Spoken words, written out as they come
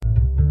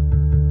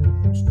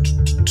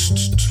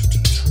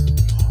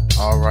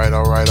All right,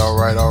 all right, all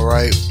right, all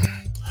right.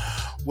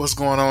 What's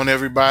going on,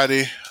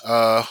 everybody?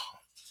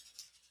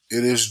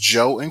 It is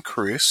Joe and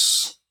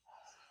Chris.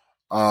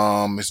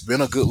 It's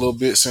been a good little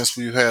bit since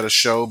we've had a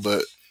show,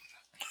 but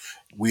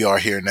we are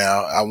here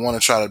now. I want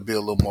to try to be a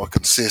little more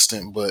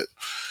consistent, but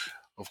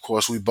of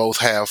course, we both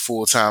have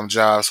full time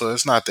jobs, so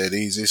it's not that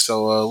easy.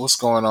 So, what's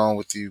going on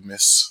with you,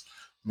 Miss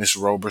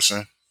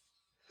Roberson?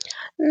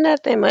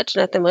 Nothing much,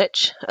 nothing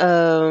much.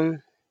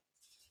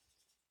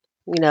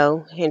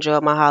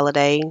 Enjoyed my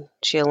holiday,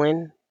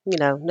 chilling.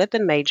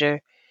 Nothing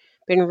major.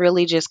 Been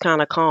really just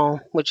kind of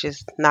calm, which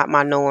is not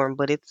my norm,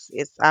 but it's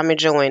I'm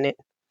enjoying it.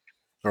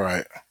 All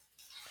right.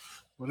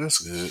 Well, that's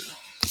good.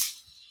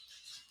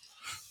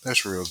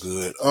 That's real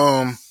good.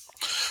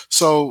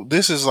 So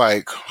this is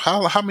like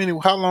how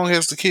long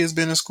has the kids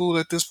been in school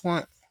at this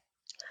point?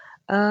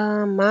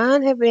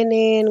 Mine have been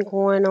in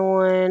going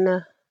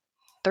on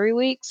 3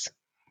 weeks.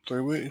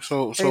 3 weeks.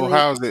 So Three so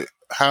weeks.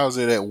 how's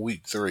it at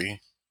week three?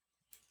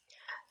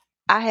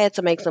 I had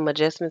to make some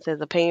adjustments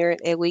as a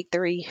parent at week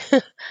 3.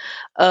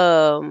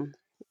 um,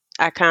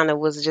 I kind of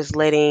was just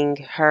letting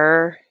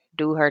her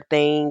do her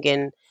thing,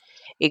 and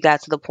it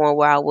got to the point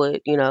where I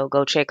would,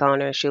 go check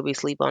on her and she'll be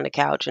asleep on the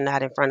couch and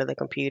not in front of the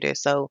computer.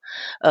 So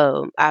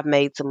I've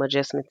made some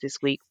adjustments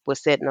this week with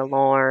setting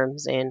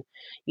alarms and,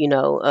 being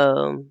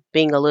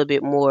a little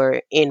bit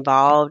more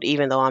involved,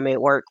 even though I'm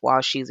at work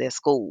while she's at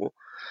school.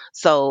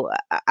 So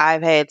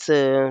I've had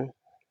to,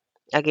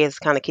 I guess,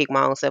 kind of kick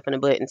my own self in the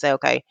butt and say,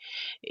 okay,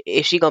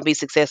 if she's gonna be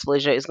successful,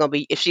 it's gonna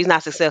be. If she's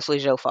not successful,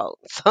 it's your fault.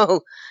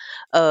 So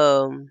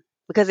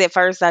because at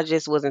first I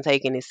just wasn't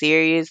taking it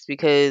serious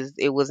because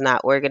it was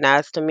not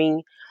organized to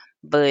me.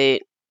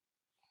 But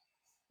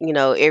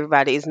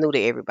everybody is new to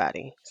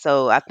everybody.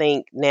 So I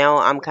think now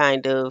I'm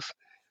kind of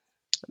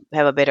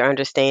have a better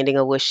understanding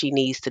of what she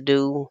needs to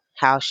do,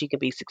 how she can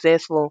be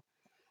successful. Uh-huh.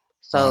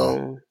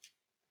 So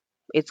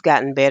it's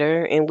gotten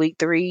better in week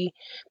 3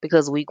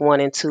 because week 1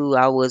 and 2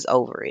 I was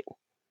over it.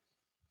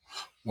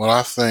 Well,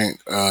 I think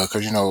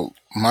because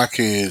my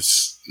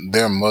kids,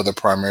 their mother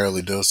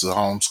primarily does the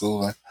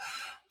homeschooling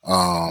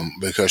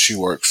because she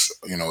works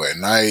at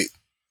night.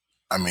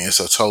 I mean, it's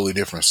a totally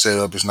different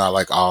setup. It's not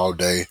like all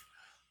day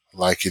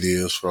like it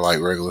is for like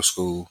regular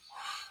school.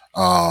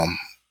 Um,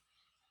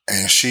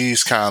 and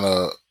she's kind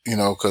of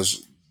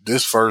because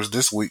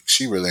this week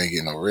she really ain't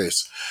getting no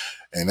rest.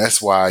 And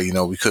that's why,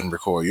 we couldn't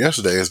record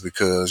yesterday is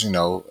because, in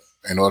order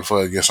for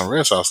her to get some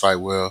rest, I was like,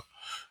 well,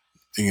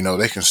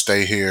 they can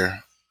stay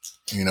here,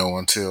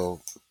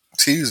 until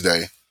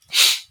Tuesday.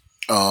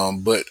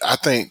 But I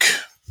think,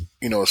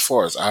 as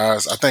far as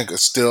ours, I think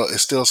it's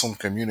still some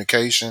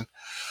communication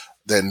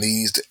that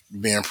needs to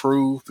be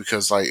improved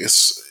because like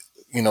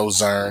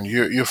Zern,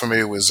 you're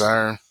familiar with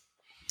Zern.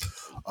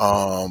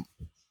 Um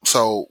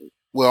so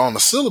well on the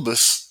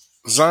syllabus,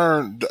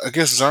 I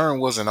guess Zern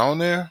wasn't on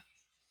there.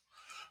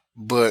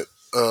 But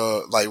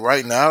like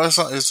right now it's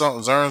on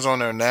Zern's on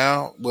there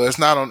now. Well,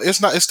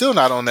 it's still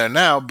not on there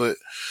now, but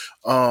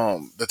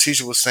the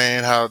teacher was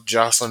saying how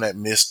Jocelyn had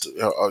missed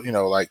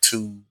like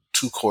two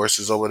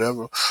courses or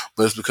whatever,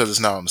 but it's because it's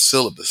not on the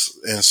syllabus.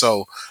 And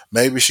so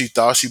maybe she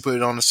thought she put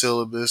it on the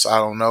syllabus, I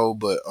don't know,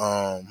 but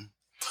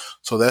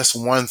so that's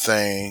one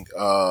thing.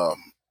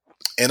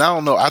 And I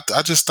don't know, I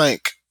just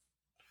think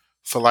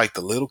for like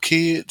the little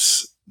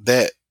kids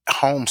that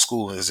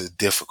homeschooling is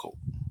difficult,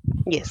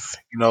 Yes.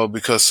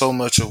 because so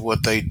much of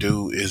what they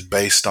do is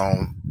based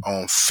on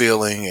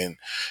feeling and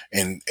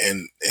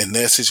in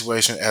that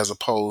situation as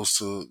opposed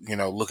to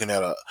looking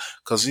at a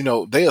because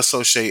they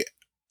associate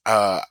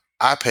uh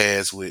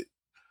iPads with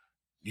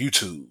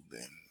YouTube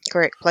and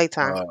Correct.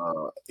 Playtime.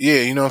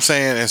 yeah, you know what I'm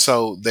saying, and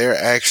so they're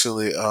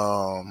actually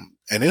and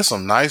there's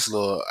some nice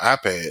little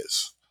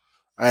iPads.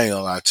 I ain't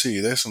gonna lie to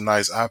you, there's some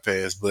nice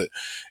iPads, but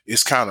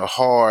it's kind of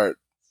hard,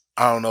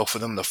 I don't know, for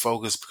them to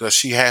focus because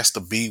she has to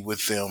be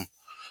with them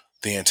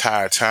the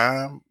entire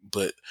time.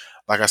 But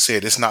like I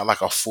said, it's not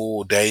like a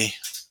full day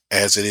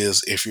as it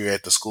is if you're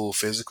at the school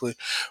physically.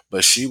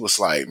 But she was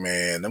like,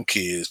 man, them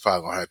kids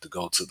probably gonna have to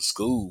go to the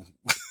school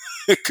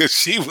because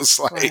she was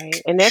Right.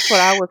 like, And that's what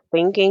I was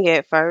thinking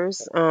at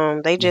first.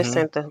 They just hmm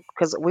sent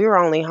because we were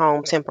only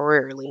home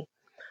temporarily.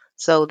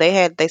 So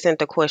they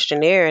sent a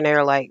questionnaire and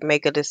they're like,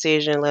 make a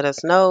decision, let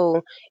us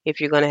know if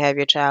you're gonna have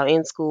your child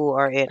in school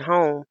or at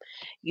home.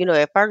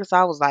 At first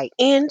I was like,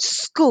 in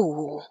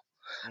school.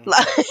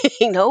 Like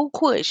no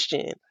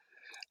question.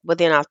 But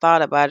then I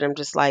thought about it, I'm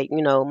just like,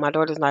 my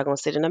daughter's not gonna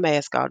sit in a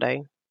mask all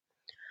day.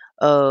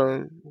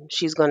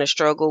 She's gonna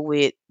struggle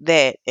with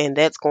that and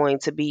that's going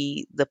to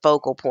be the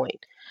focal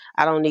point.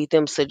 I don't need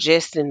them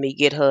suggesting me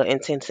get her and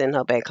then send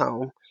her back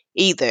home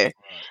either.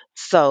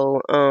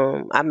 So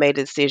I made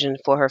a decision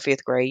for her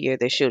 5th grade year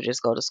that she'll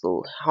just go to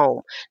school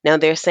home. Now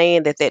they're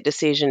saying that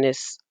decision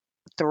is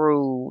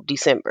through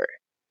December.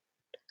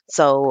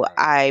 So right.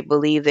 I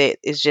believe that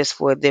it's just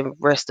for the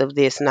rest of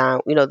this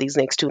now, these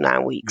next 2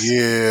 9 weeks.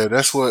 Yeah,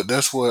 that's what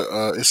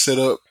it's set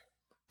up.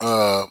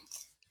 Uh,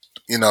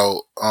 you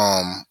know,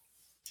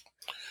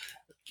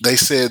 they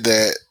said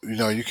that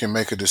you can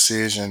make a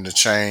decision to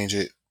change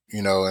it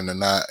in the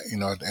nine,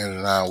 at the end of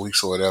the 9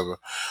 weeks or whatever.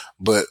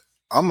 But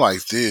I'm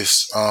like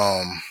this.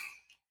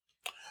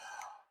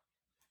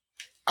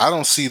 I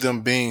don't see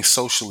them being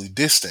socially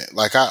distant.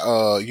 Like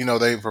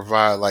they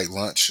provide like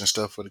lunch and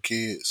stuff for the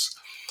kids,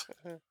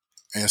 Mhm.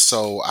 and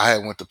so I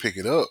had went to pick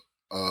it up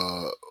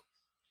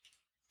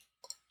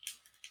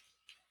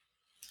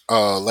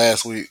uh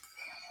last week,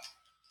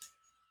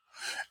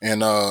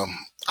 and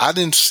I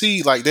didn't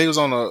see like they was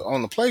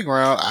on the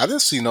playground. I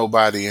didn't see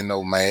nobody in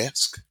no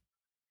mask.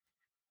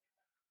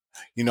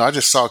 I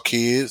just saw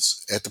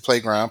kids at the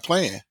playground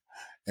playing.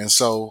 And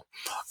so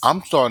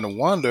I'm starting to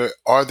wonder,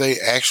 are they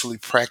actually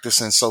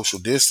practicing social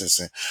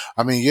distancing?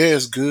 I mean, yeah,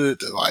 it's good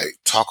to like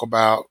talk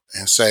about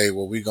and say,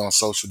 well, we're going to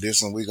social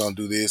distance, we're going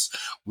to do this,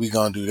 we're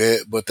going to do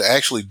that. But to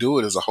actually do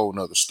it is a whole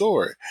nother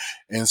story.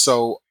 And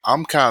so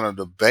I'm kind of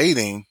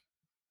debating,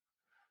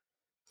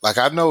 like,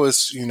 I know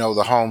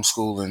the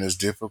homeschooling is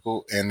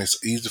difficult and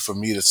it's easy for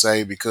me to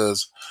say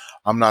because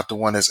I'm not the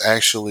one that's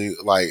actually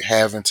like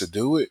having to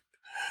do it.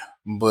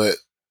 But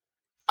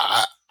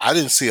I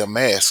didn't see a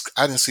mask.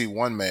 I didn't see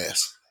one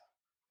mask,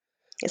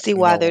 And see,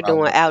 while they're when I doing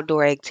went.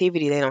 outdoor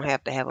activity, they don't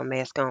have to have a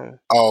mask on.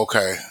 Oh,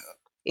 okay.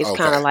 It's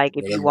kind Okay. of like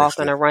if Well, you that makes walking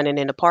sense. or running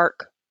in the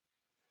park,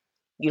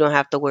 you don't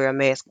have to wear a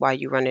mask while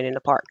you're running in the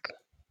park.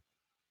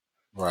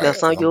 Now, Right.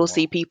 some I'm you'll going.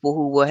 see people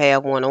who will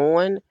have one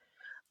on,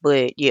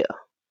 but yeah.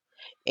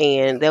 Yeah.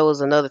 And that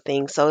was another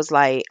thing. So it's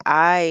like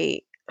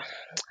I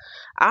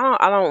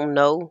don't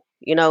know.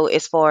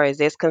 As far as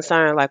that's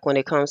concerned, like when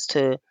it comes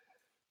to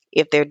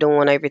if they're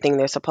doing everything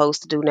they're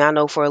supposed to do. Now I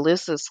know for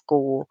Alyssa's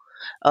school,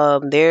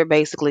 they're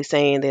basically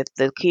saying that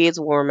the kids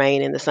will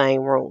remain in the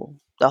same room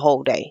the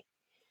whole day.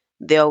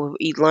 They'll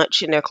eat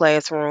lunch in their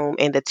classroom,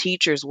 and the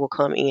teachers will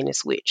come in and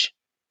switch.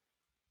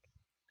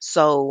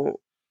 So,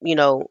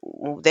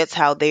 that's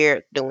how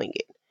they're doing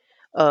it.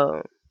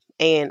 Um,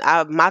 and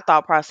my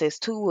thought process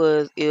too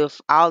was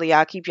if all of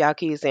y'all keep y'all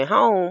kids at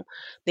home,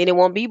 then it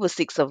won't be but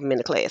six of them in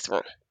the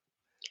classroom.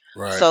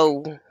 Right.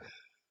 So,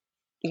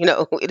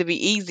 it'll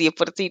be easier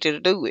for the teacher to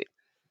do it.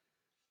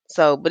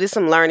 So, but it's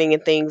some learning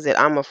and things that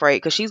I'm afraid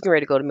because she's getting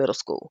ready to go to middle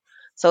school.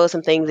 So it's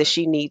some things that Right.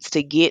 she needs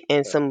to get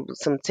and some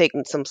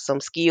taking some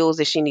skills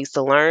that she needs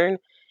to learn.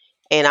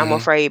 And I'm Hmm.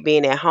 afraid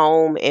being at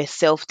home and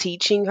self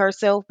teaching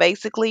herself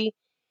basically,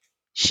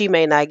 she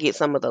may not get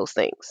some of those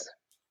things.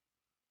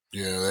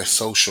 Yeah, that's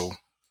social.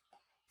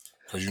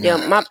 Cause Yeah,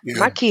 yeah.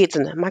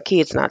 my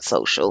kids not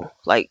social.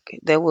 Like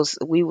there was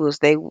we was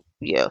they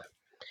yeah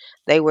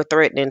they were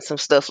threatening some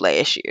stuff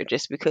last year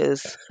just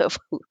because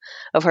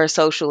of her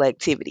social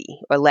activity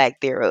or lack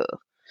thereof.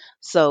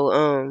 So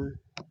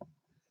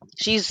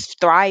she's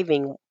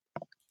thriving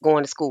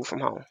going to school from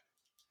home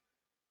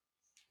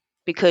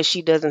because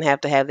she doesn't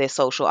have to have that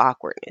social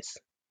awkwardness.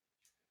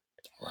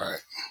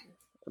 Right.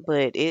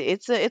 But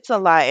it's a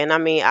lot, and I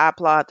mean I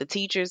applaud the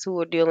teachers who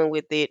are dealing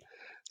with it.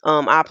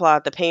 I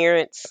applaud the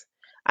parents.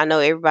 I know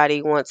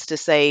everybody wants to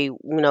say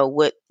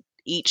what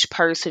each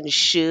person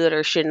should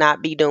or should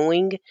not be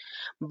doing,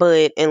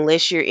 but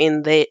unless you're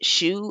in that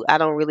shoe, I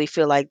don't really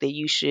feel like that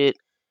you should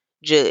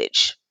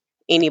judge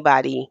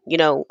anybody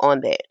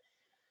on that.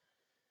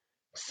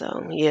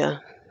 So yeah,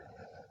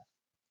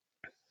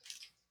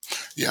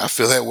 Yeah, I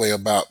feel that way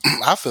about.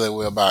 I feel that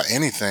way about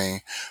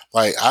anything.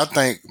 Like I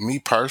think me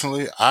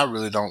personally, I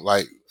really don't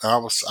like. I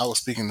was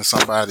speaking to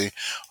somebody.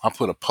 I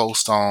put a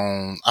post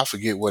on. I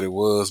forget what it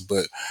was,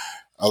 but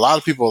a lot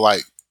of people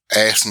like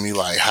ask me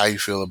like how you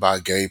feel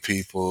about gay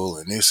people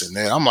and this and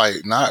that. I'm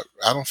like, not.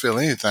 I don't feel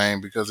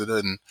anything because it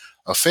doesn't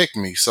affect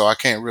me, so I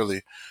can't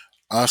really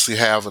honestly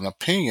have an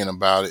opinion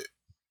about it.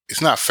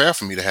 It's not fair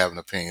for me to have an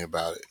opinion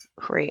about it.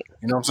 great.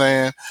 You know what I'm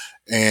saying?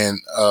 And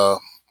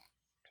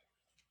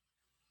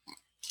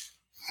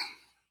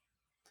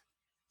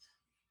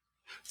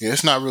yeah,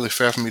 it's not really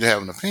fair for me to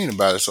have an opinion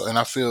about it. So, and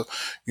I feel,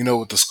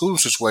 with the school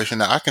situation,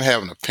 now I can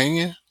have an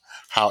opinion.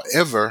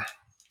 However,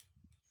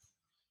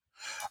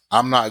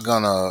 I'm not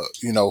gonna,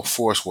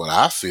 force what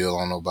I feel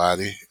on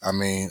nobody. I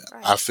mean,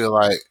 I Right. feel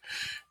like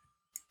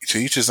to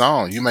each his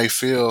own. You may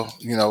feel,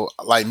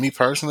 like me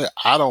personally,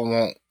 I don't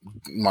want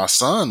my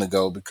son to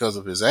go because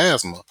of his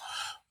asthma,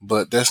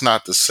 but that's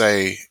not to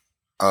say,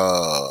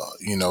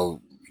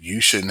 you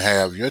shouldn't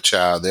have your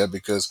child there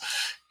because,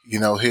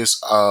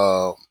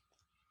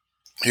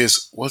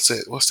 his what's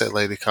that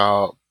lady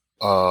called?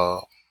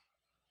 Uh,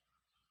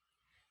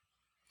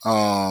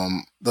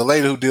 the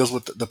lady who deals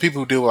with the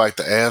people who deal with like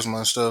the asthma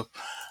and stuff,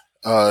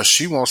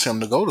 she wants him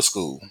to go to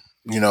school,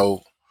 you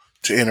know,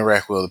 to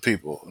interact with other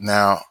people.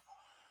 Now,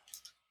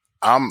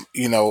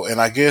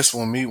 and I guess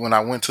when I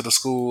went to the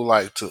school,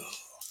 like to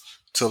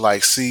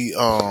like see,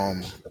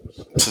 to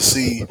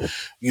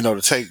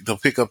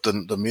pick up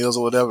the meals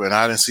or whatever, and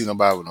I didn't see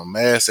nobody with no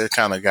mask. That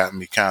kind of got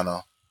me kind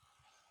of,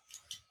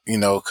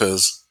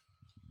 because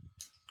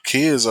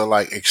kids are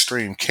like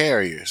extreme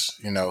carriers,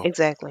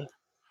 Exactly.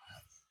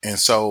 and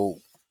so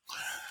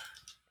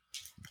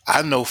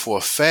I know for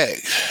a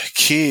fact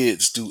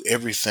kids do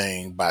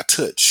everything by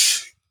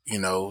touch.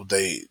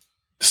 They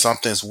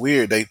something's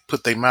weird. They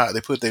put their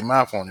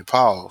mouth on their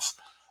paws.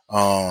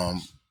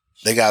 Um,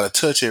 they gotta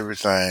touch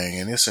everything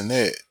and this and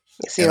that.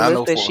 See, And I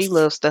know Alyssa, for she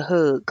loves to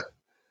hug.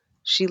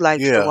 She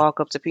likes to yeah, walk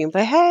up to people,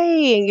 but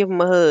hey, and give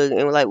them a hug.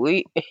 And like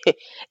we,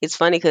 it's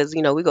funny because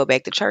we go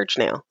back to church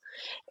now,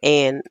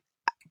 and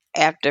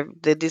after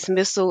the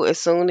dismissal, as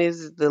soon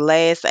as the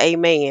last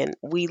amen,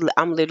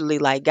 I'm literally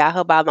like got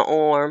her by the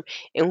arm,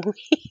 and we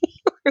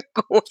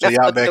were going so out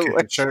y'all the back at door.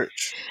 the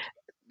church.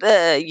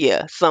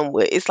 Yeah,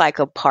 somewhat. It's like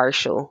a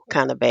partial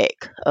kind of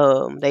back.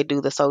 They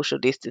do the social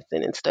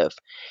distancing and stuff,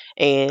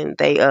 and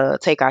they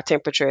take our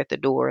temperature at the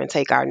door and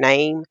take our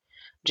name,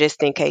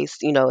 just in case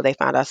they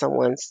find out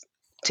someone's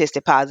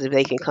tested positive.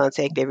 They can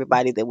contact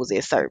everybody that was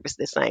at service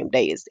the same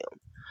day as them.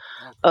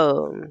 Okay.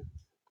 Um,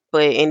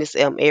 but and it's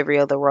every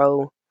other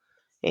row,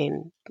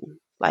 and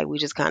like we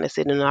just kind of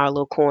sit in our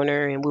little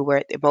corner, and we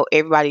were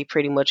everybody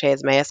pretty much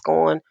has mask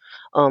on,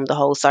 the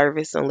whole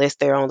service unless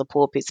they're on the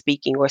pulpit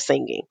speaking or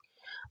singing,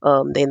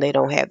 then they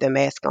don't have their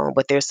mask on,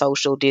 but they're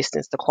social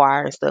distance. The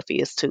choir and stuff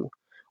is too.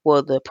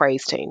 Well, the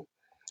praise team.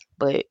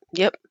 But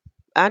yep,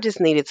 I just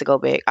needed to go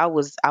back. I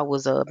was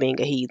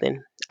being a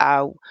heathen.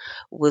 I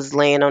was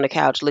laying on the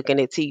couch looking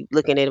at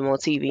him on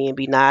TV and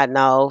be nodding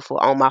off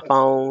or on my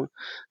phone.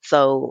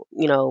 So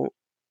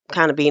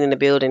kind of being in the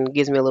building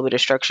gives me a little bit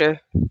of structure.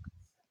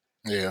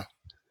 Yeah.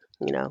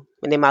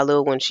 And then my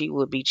little one, she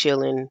would be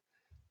chilling,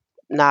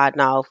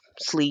 nodding off,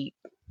 sleep,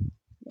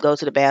 go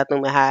to the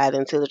bathroom and hide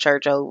until the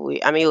church over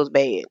with. I mean, it was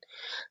bad.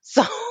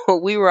 So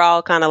we were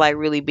all kind of like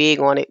really big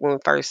on it when we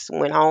first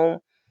went home.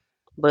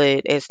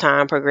 But as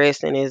time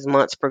progressed and as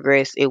months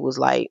progressed, it was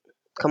like,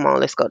 come on,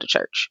 let's go to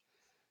church.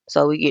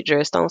 So we get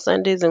dressed on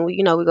Sundays and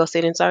we go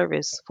sit in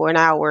service for an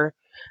hour.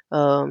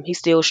 He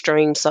still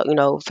streams, so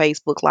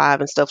Facebook Live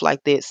and stuff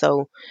like that.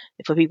 So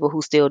for people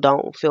who still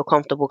don't feel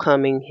comfortable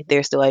coming,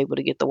 they're still able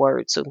to get the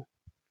word too.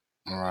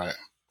 All right.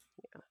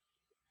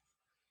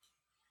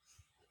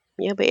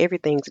 Yeah, but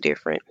everything's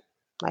different.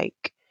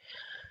 Like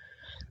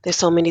there's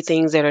so many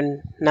things that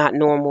are not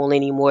normal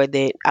anymore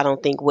that I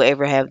don't think will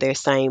ever have their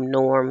same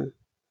norm.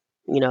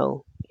 You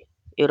know,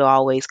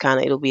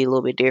 it'll be a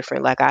little bit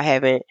different. Like I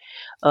haven't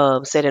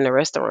sat in a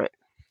restaurant.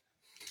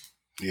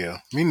 Yeah.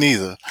 Me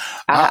neither.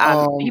 I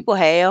I people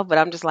have, but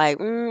I'm just like,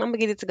 I'm gonna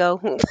get it to go.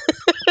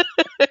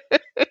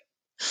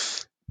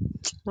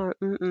 Or,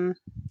 mm-mm.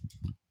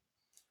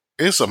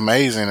 it's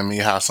amazing to me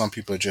how some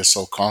people are just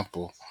so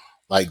comfortable,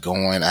 like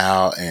going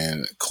out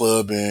and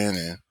clubbing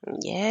and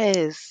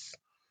Yes.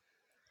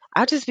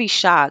 I just be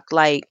shocked,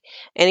 like,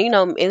 and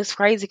it's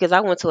crazy because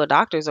I went to a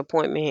doctor's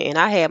appointment and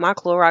I had my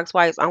Clorox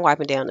wipes. I'm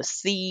wiping down the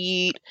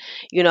seat,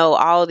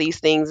 all these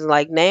things.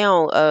 Like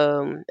now,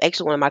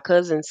 actually, one of my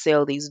cousins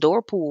sell these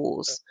door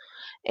pools,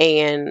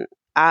 and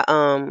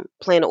I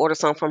plan to order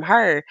some from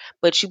her.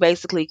 But you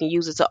basically can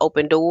use it to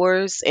open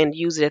doors and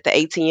use it at the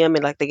ATM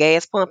and like the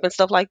gas pump and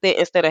stuff like that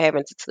instead of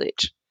having to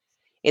touch.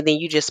 And then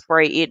you just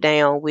spray it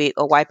down with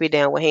or wipe it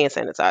down with hand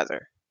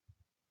sanitizer.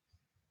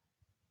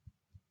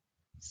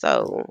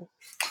 So,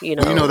 you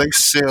well, know, they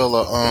sell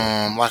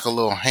a like a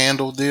little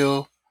handle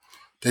deal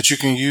that you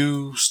can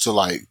use to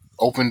like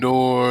open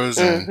doors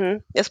and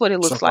that's what it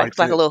looks stuff like. like It's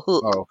like a that. little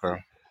hook. Oh,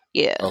 okay.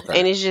 Yeah, Okay.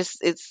 and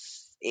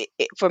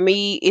for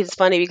me, it's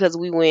funny because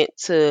we went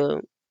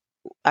to.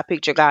 I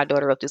picked your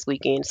goddaughter up this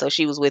weekend, so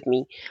she was with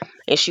me,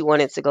 and she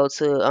wanted to go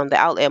to the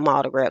outlet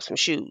mall to grab some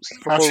shoes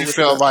How before she we went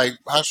to felt go. like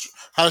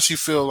how does she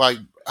feel like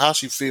how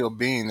she feel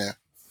being there?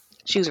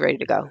 She was ready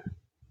to go.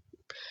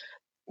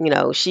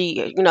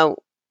 She,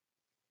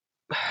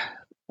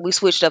 we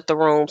switched up the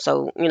room,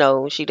 so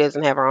she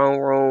doesn't have her own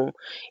room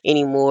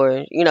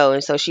anymore.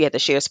 And so she had to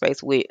share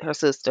space with her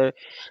sister.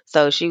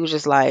 So she was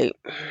just like,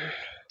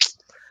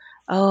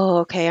 oh,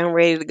 okay, I'm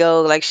ready to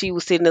go. Like she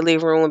was sitting in the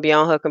living room and be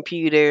on her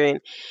computer, and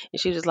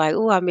she was like,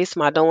 oh, I miss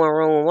my dorm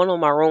room. One of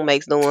my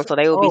roommates doing, so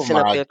they would be Oh sitting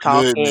up my there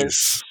talking.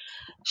 goodness.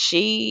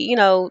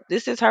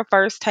 This is her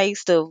first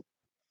taste of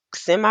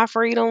semi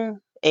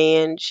freedom,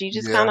 and she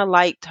just kind Yeah. of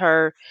liked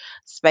her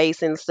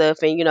space and stuff.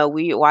 And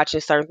we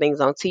watching certain things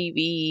on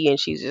TV, and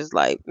she's just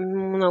like,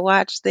 I'm gonna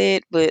watch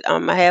that, but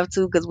I'm gonna have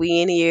to because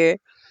we in here.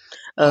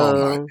 Oh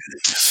my Um,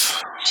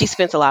 goodness. she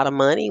spent a lot of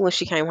money when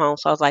she came home,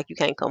 so I was like, you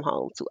can't come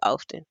home too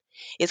often.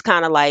 It's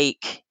kind of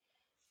like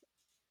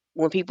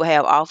when people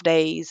have off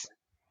days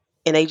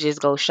and they just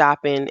go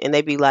shopping and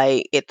they be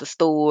like at the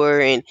store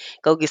and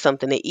go get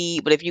something to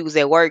eat. But if you was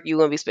at work, you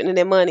gonna be spending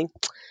that money.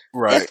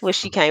 Right. That's what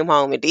she came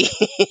home and did.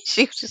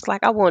 She was just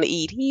like, I want to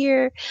eat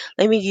here.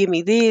 Let me give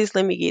me this.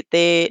 Let me get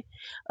that.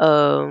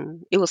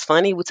 It was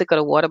funny. We took her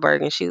to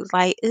Whataburger and she was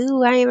like,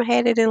 ooh, I ain't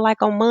had it in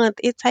like a month.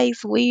 It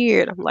tastes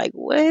weird. I'm like,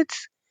 what?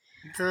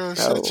 Girl,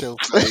 shut So your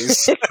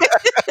face.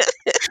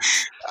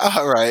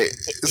 All right.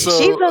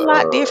 she's So, a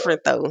lot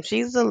different though.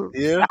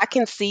 yeah. I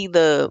can see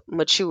the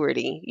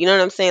maturity. You know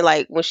what I'm saying?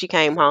 Like when she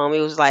came home, it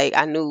was like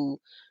I knew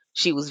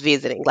she was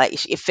visiting. Like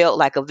it felt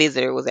like a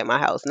visitor was at my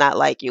house, not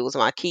like it was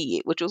my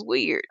kid, which was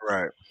weird.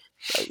 Right.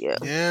 So yeah.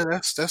 Yeah,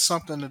 that's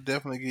something to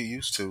definitely get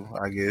used to,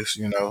 I guess.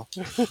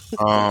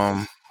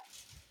 Um,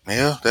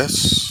 yeah,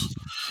 that's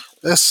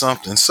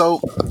something.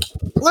 So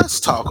let's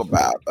talk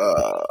about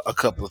a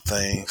couple of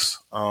things.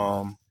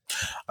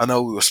 I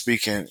know we were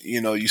speaking.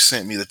 You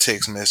sent me the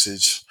text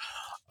message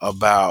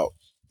about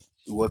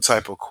what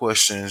type of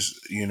questions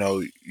you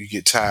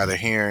get tired of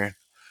hearing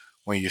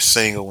when you're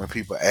single. When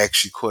people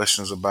ask you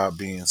questions about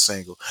being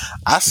single,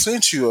 I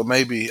sent you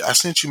maybe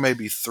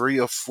three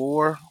or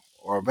four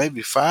or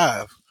maybe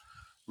five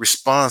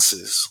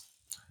responses.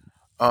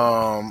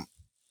 Um,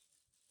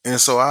 and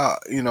so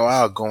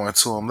I'll go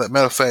into them.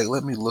 Matter of fact,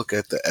 let me look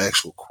at the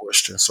actual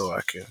question so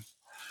I can.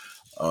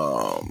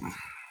 Um,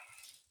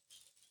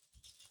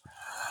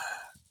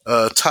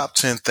 top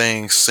 10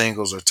 things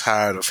singles are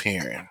tired of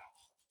hearing,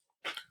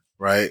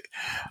 right?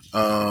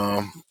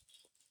 Um,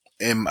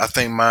 and I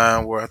think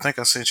mine were, I think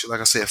I sent you,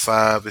 like I said,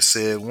 five. It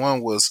said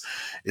one was,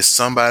 it's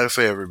somebody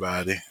for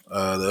everybody. The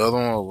other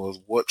one was,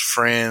 what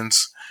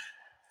friends,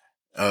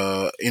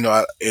 and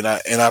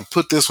I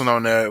put this one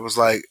on there. It was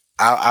like,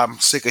 I'm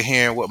sick of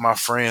hearing what my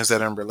friends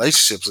that are in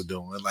relationships are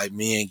doing. Like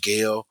me and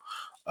Gail,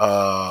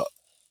 uh,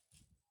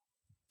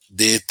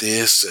 did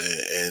this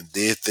and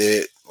did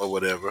that or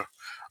whatever.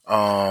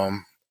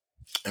 Um,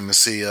 Let me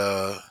see.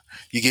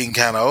 You getting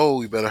kind of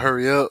old. You better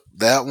hurry up.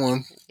 That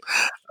one.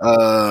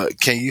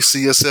 Can you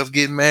see yourself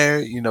getting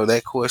married?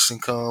 That question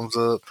comes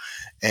up.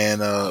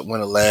 And when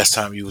the last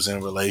time you was in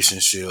a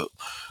relationship,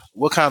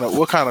 what kind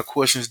of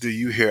questions do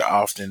you hear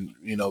often?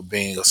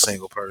 Being a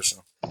single person.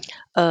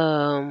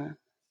 Um,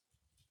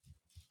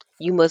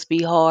 you must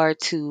be hard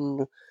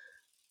to.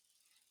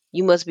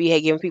 You must be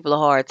giving people a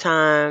hard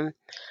time.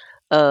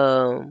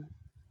 Um,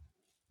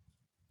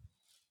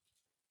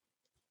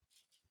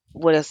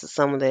 what else is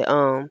some of the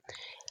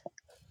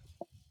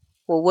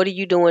Well, what are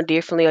you doing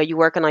differently? Are you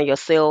working on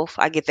yourself?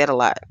 I get that a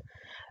lot.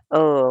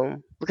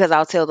 Because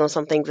I'll tell them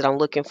some things that I'm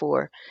looking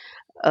for.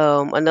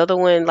 Another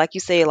one, like you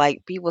said,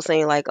 like people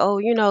saying like, oh,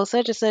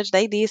 such and such,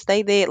 they this,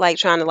 they did, like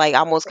trying to like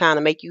almost kind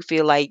of make you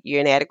feel like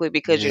you're inadequate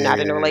because you're not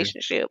in a Yeah.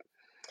 relationship.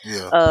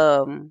 Yeah.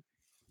 Um,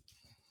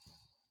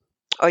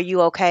 are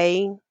you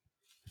okay?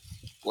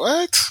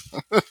 What?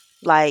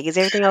 Like, is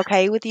everything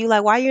okay with you?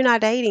 Like, why you're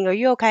not dating? Are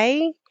you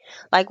okay?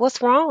 Like,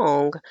 what's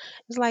wrong?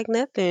 It's like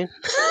nothing.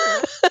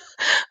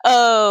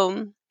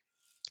 um,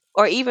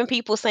 or even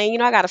people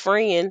saying, I got a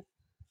friend,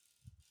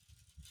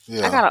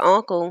 I Yeah. got an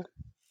uncle,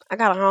 I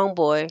got a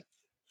homeboy.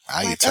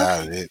 I get Like,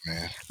 tired okay, of it,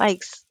 man.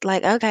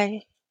 like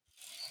okay,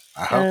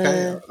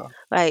 Okay. uh,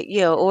 like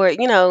or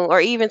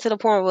or even to the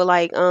point where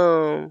like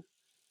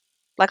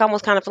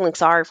almost kind of feeling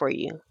sorry for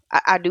you.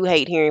 I do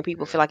hate hearing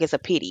people feel Yeah. like it's a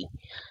pity,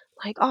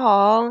 like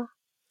oh,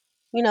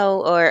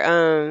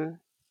 or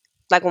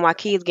like when my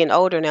kids getting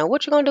older now,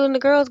 what you gonna do when the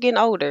girls getting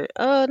older?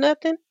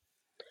 Nothing.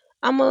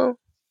 I'm gonna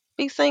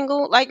be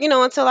single, like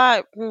until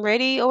I'm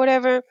ready or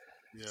whatever.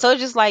 Yeah. So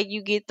it's just like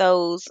you get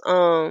those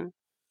and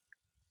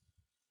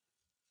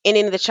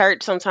in the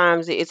church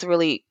sometimes it's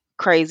really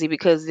crazy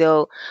because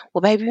they'll,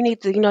 well baby, you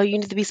need to you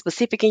need to be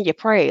specific in your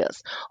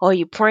prayers, or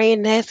you praying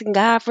and asking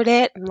God for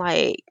that. I'm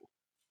like,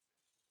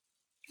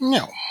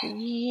 No.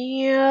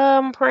 yeah,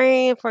 I'm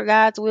praying for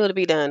God's will to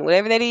be done,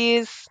 whatever that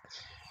is.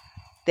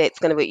 That's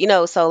gonna be,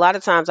 so a lot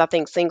of times I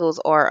think singles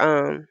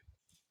are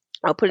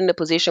put in a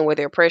position where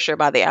they're pressured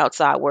by the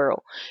outside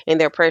world, and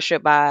they're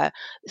pressured by,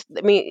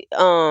 I mean,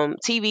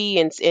 TV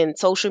and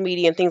social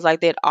media and things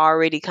like that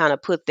already kind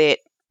of put that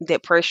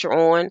pressure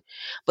on.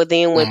 But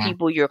then when Hmm.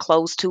 people you're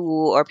close to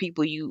or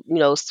people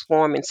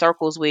swarm in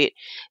circles with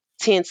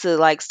tend to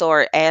like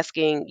start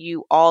asking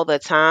you all the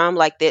time,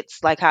 like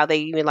that's like how they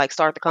even like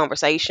start the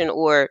conversation,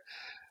 or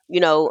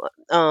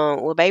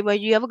well, baby, are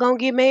you ever gonna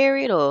get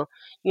married? Or,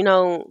 you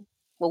know,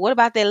 well, what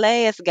about that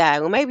last guy?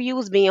 Well, maybe you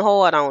was being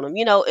hard on him,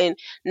 and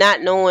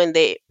not Yeah. knowing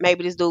that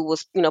maybe this dude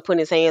was, putting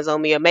his hands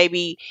on me, or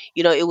maybe,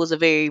 it was a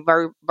very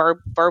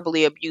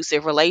verbally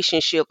abusive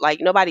relationship. Like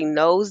nobody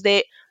knows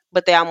that,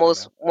 but they Yeah.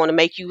 almost want to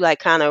make you like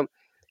kind of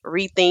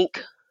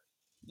rethink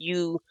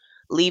you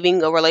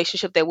leaving a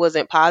relationship that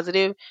wasn't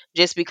positive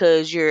just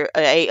because you're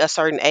a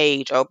certain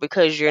age or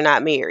because you're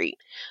not married.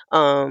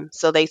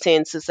 So they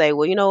tend to say,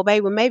 well,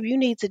 baby, maybe you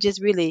need to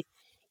just really,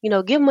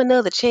 give them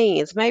another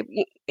chance.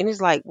 Maybe, and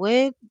it's like,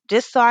 what?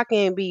 Just so I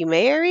can be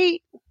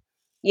married?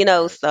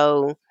 Right.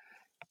 So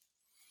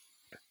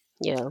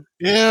yeah.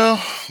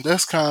 Yeah,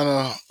 that's kind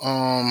of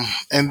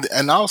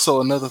and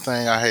also another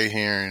thing I hate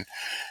hearing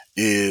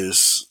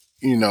is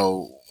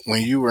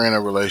when you were in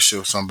a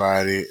relationship with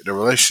somebody, the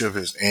relationship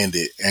has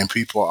ended, and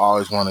people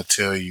always want to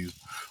tell you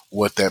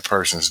what that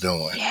person's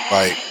doing.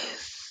 Like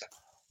Yes.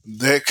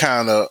 that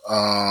kind of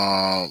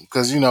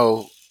because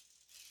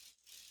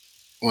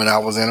when I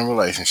was in a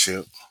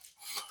relationship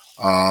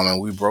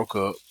and we broke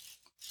up,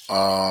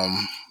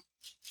 um,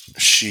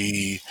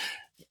 she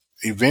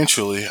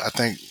eventually, I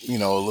think, a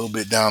little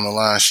bit down the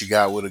line, she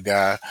got with a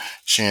guy.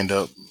 She ended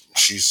up,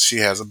 she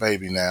has a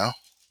baby now.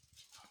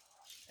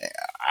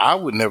 I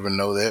would never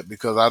know that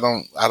because I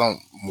don't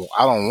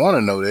want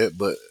to know that.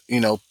 But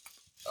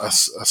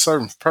a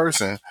certain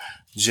person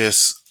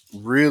just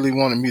really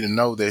wanted me to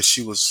know that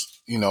she was,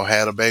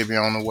 had a baby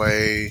on the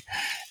way.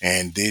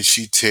 And did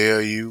she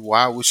tell you?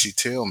 Why would she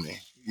tell me?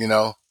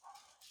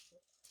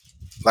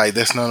 Like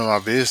that's none of my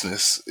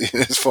business.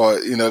 As far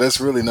that's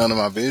really none of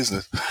my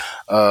business.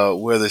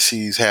 whether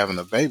she's having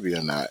a baby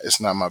or not. It's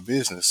not my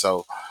business.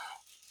 So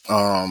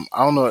I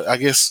don't know. I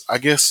guess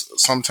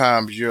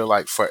sometimes you're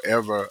like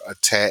forever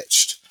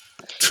attached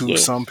to Yes,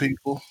 some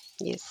people.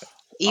 yes.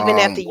 Even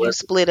after you What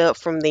split up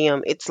from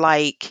them, it's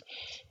like,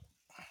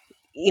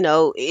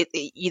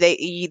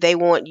 they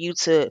want you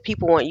to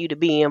people want you to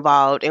be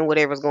involved in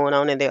whatever's going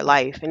on in their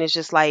life, and it's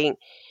just like,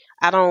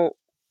 I don't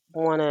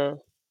want to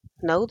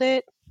know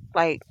that.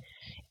 Like,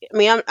 I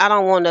mean, I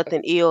don't want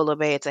nothing ill or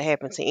bad to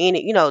happen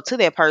to to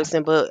that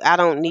person, but I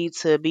don't need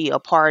to be a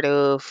part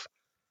of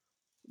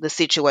the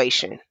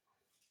situation.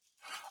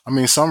 I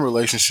mean, some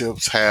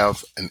relationships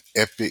have an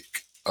epic,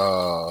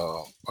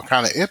 a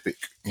kind of epic,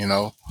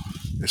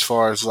 as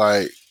far as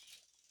like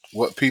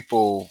what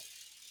people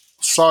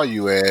saw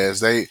you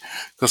as.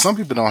 Because some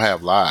people don't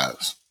have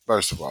lives,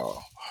 first of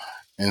all,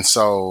 and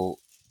so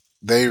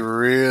they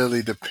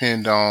really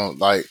depend on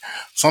like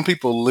some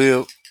people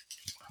live.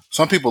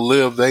 Some people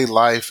live their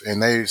life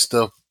and they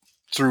stuff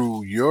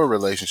through your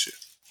relationship,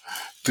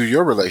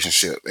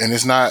 and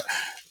it's not,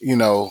 you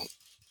know,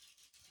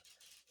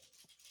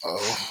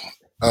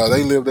 uh,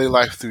 they live their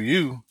life through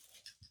you.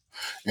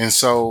 And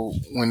so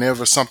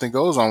whenever something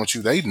goes on with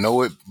you, they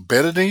know it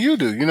better than you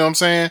do. You know what I'm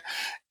saying?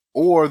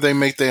 Or they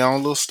make their own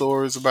little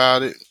stories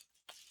about it.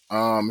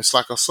 It's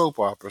like a soap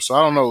opera. So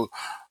I don't know.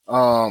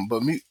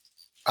 But me,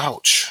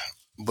 ouch.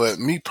 But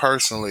me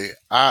personally,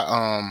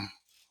 I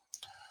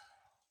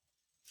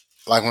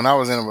like when I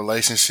was in a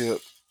relationship,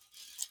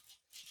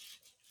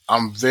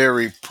 I'm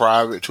very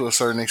private to a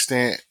certain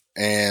extent,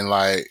 and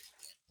like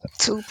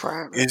Too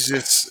private. it's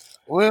just,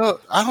 well,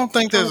 I don't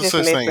think I'm there's a just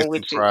such thing as messing too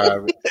with you.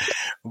 private,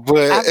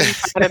 but I be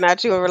finding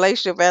out you in a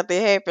relationship after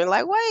it happened.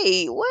 Like,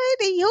 wait,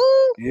 what are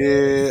you?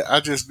 yeah, I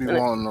just be Gonna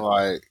wanting to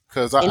like,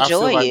 cause I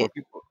feel enjoy like when it.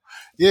 people,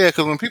 yeah,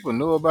 cause when people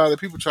know about it,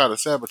 people try to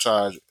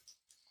sabotage it.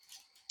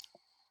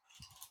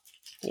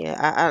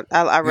 Yeah,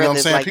 I You know what I'm rather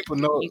saying? like People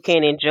know, you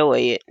can enjoy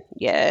it.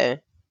 Yeah.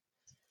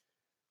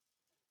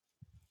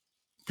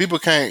 people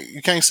can't,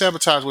 you can't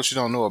sabotage what you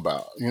don't know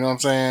about. You know what I'm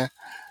saying?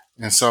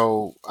 And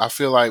so I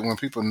feel like when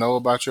people know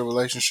about your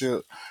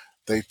relationship,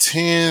 they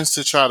tend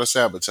to try to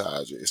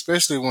sabotage it,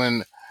 especially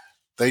when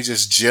they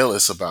just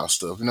jealous about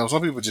stuff.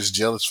 Some people just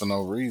jealous for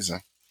no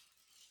reason.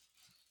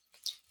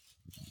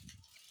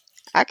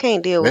 I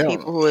can't deal They with don't.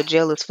 people who are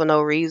jealous for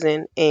no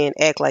reason and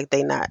act like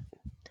they not.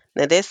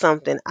 Now that's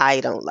something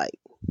I don't like.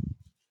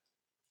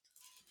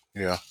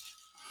 Yeah.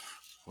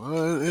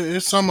 Well,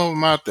 it's some of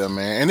them out there,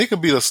 man, and it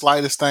could be the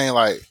slightest thing.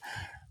 Like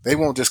they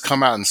won't just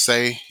come out and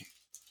say,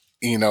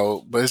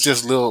 but it's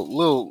just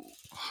little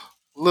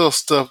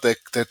stuff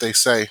that they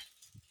say.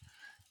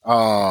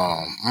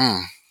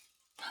 Mm,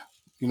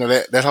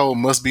 that whole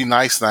must be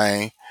nice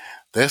thing.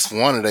 That's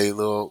one of they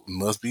little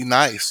must be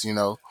nice,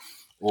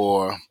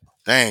 or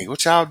dang,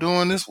 what y'all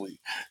doing this week?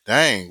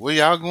 Dang, where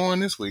y'all going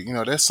this week?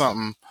 That's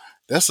something.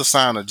 That's a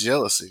sign of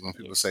jealousy when Yeah.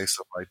 people say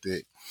stuff like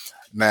that.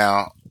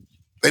 Now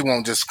they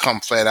won't just come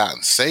flat out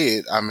and say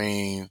it. I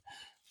mean,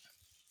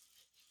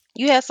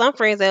 You have some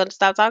friends that'll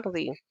stop talking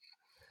to you.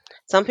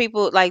 Some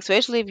people, like,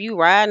 especially if you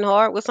riding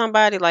hard with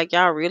somebody, like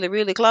y'all really,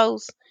 really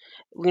close.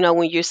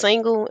 When you're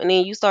single and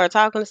then you start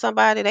talking to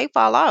somebody, they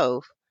fall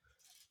off.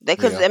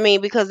 yeah,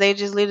 Because they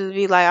just literally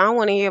be like, I don't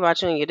want to hear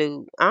about you and your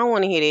dude. I don't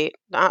want to hear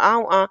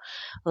that.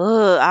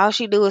 All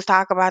she do is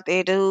talk about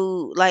that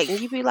dude. Like,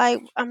 and you be like,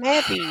 I'm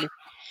happy.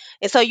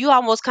 And so you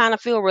almost kind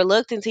of feel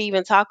reluctant to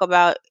even talk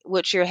about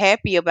what you're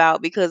happy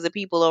about because the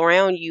people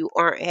around you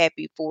aren't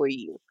happy for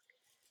you.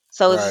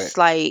 So it's right. just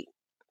like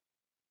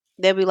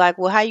they'll be like,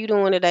 "Well, how you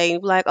doing today?" And you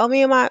be like, "Oh,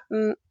 me and my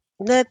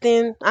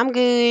nothing. I'm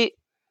good."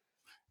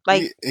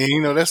 Like, Yeah,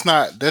 and that's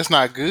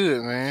not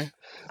good, man.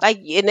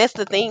 and that's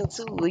the thing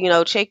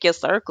too. Check your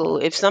circle.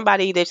 If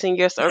somebody that's in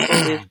your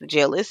circle is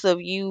jealous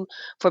of you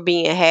for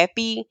being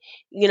happy,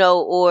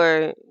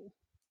 or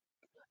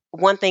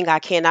one thing I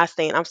cannot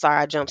stand. I'm sorry,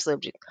 I jumped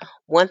subject.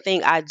 One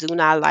thing I do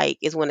not like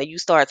is when you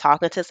start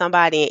talking to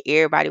somebody and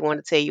everybody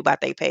want to tell you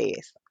about their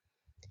past.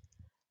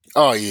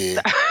 Oh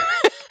yeah,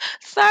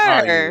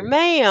 oh Sir, yeah,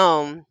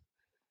 ma'am,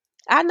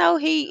 I know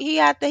he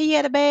out there. He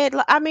had a bad.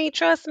 I mean,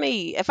 trust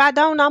me. If I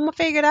don't know, I'm gonna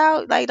figure it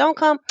out. Like, don't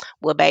come.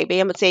 Well, baby,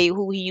 I'm gonna tell you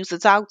who he used to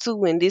talk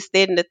to, and this,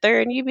 that, and the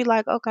third, and you be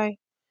like, okay,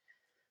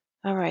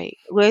 all right,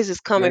 where's this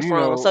yeah. coming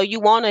from? So you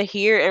want to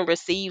hear and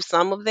receive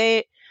some of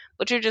that,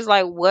 but you're just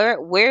like,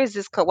 where is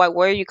this? Like,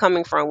 where are you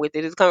coming from with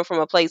it? Is it coming from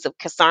a place of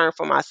concern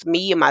for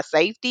me and my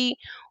safety,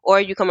 or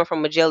are you coming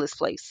from a jealous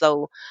place?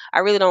 So I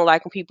really don't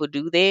like when people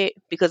do that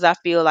because I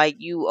feel like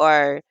you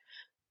are,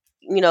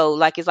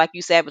 like it's like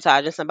you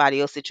sabotaging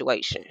somebody else's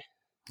situation.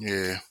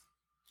 Yeah.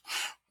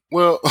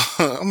 Well,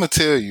 I'm gonna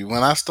tell you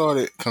when I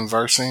started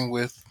conversing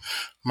with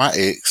my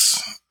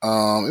ex,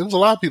 it was a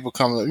lot of people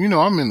coming up.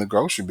 I'm in the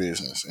grocery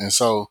business, and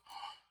so,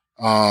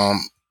 um,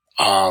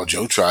 oh,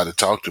 Joe tried to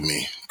talk to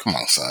me. Come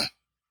on, son.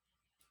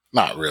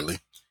 Not really.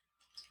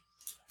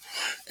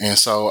 And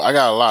so I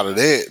got a lot of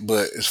that.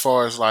 But as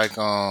far as like,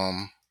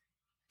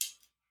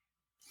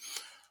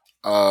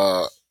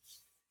 uh,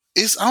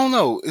 it's I don't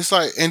know. It's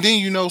like, and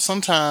then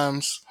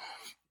sometimes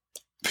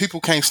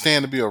people can't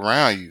stand to be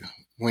around you.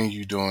 when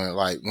you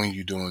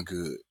doing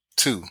good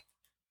too.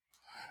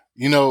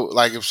 You know,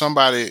 like if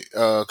somebody,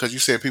 because you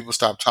said people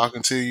stop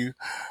talking to you,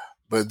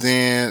 but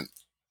then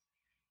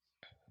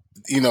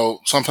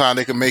sometimes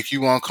they can make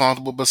you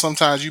uncomfortable, but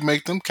sometimes you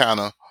make them kind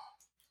of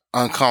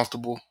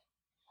uncomfortable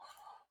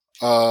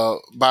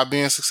by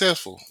being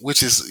successful,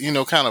 which is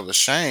kind of a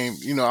shame.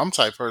 I'm the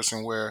type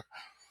person where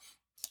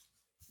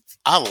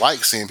I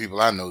like seeing people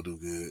I know do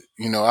good.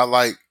 I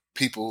like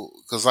people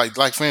because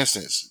like for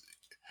instance,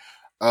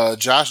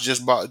 Josh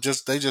just bought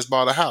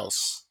a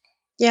house.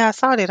 Yeah, I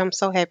saw that. I'm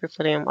so happy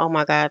for them. Oh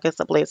my God, that's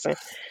a blessing.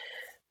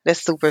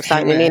 That's super Him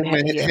exciting. and And him then,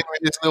 and, yeah, him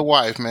and his little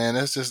wife, man,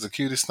 that's just the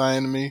cutest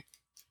thing to me.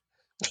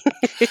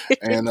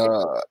 And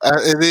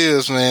it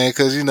is, man,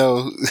 because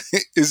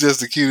it's just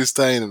the cutest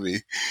thing to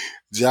me.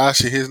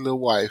 Josh and his little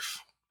wife.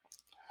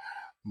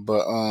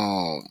 But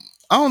I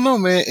don't know,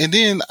 man. And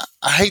then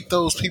I hate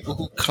those people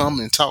who come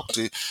and talk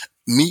to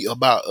me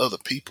about other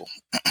people.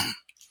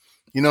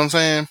 You know what I'm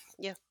saying?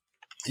 yeah,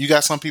 You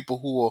got some people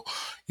who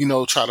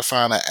will, try to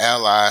find an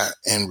ally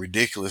in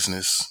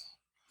ridiculousness,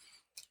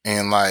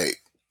 and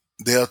like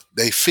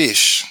they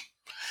fish.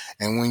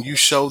 And when you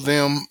show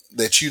them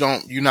that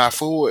you're not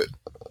for it,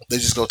 they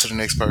just go to the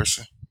next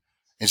person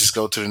and just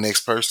go to the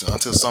next person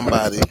until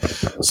somebody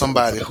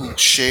who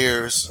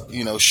shares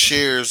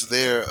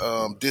their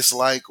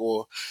dislike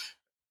or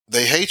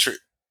they hatred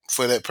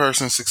for that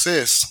person's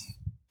success.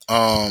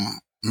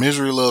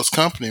 Misery loves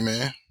company,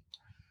 man.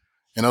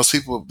 And those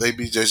people, they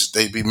be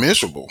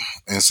miserable,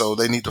 and so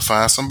they need to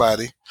find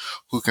somebody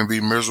who can be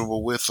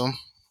miserable with them,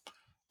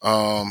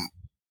 um,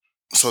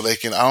 so they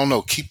can, I don't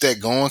know, keep that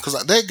going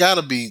because that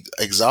gotta be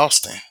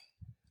exhausting,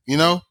 you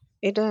know?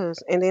 it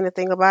does. And then the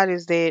thing about it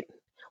is that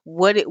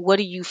what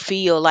do you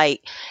feel like?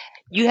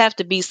 You have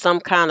to be some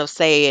kind of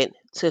sad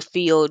to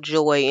feel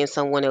joy in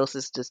someone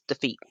else's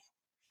defeat.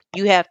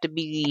 You have to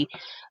be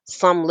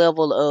some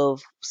level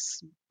of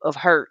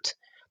hurt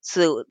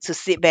to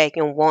sit back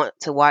and want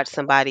to watch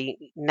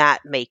somebody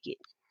not make it.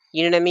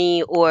 You know what I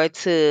mean? Or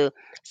to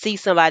see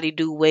somebody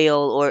do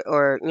well,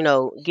 or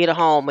get a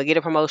home or get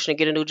a promotion or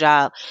get a new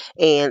job,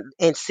 and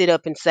sit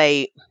up and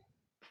say,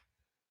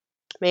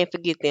 man,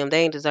 forget them.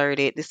 They ain't deserve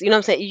it. This, you know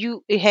what I'm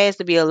saying? It has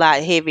to be a lot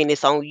of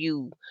heaviness on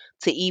you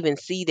to even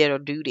see that or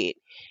do that,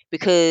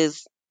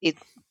 because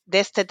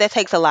that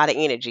takes a lot of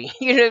energy.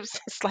 You know,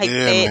 it's like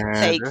Yeah, that man,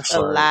 takes that's a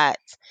like, lot.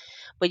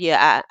 But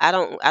yeah, I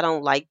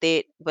don't like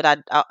that. But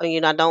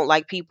I don't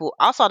like people.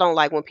 Also, I don't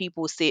like when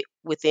people sit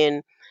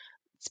within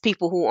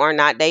people who are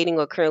not dating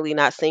or currently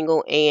not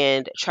single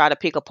and try to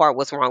pick apart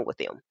what's wrong with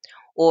them,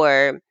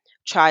 or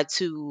try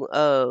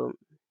to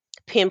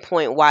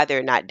pinpoint why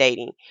they're not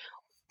dating.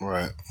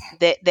 right.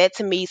 That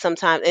to me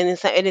sometimes,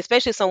 and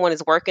especially if someone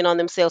is working on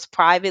themselves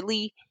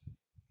privately,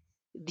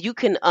 you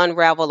can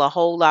unravel a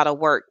whole lot of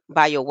work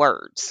by your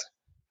words.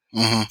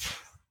 Hmm.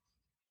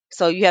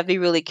 So you have to be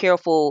really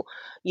careful,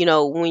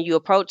 when you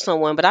approach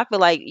someone. But I feel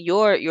like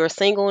your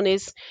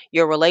singleness,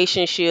 your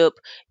relationship,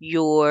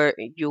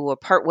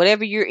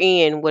 whatever you're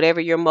in, whatever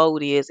your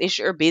mode is, it's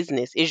your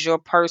business, it's your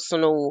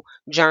personal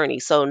journey.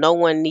 So no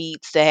one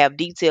needs to have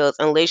details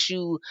unless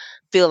you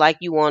feel like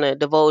you want to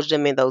divulge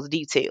them in those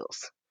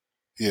details.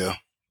 Yeah,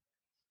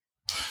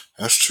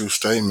 that's a true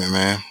statement,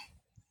 man.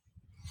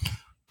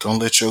 Don't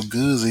let your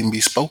goods even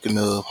be spoken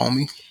of,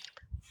 homie.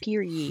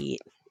 Period.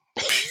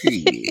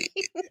 Period.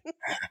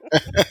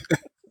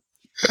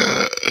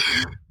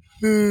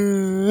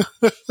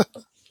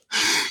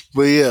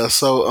 But yeah,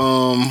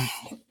 so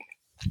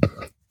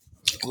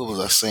what was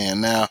I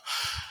saying now?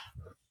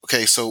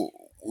 Okay, so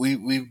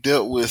we've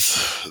dealt with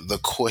the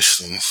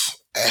questions,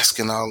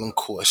 asking all them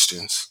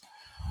questions.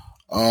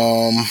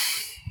 Um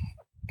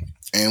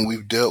and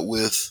we've dealt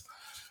with,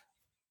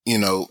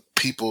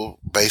 people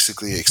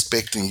basically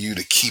expecting you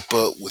to keep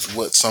up with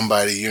what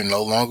somebody you're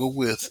no longer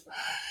with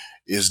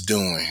is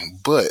doing.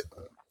 But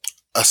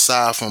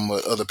aside from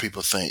what other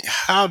people think,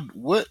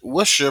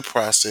 what's your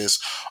process,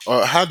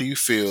 or how do you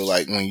feel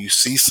like when you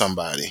see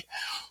somebody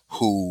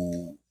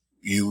who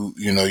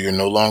you're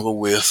no longer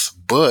with,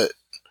 but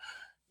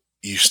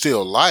you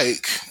still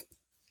like,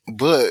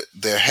 but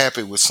they're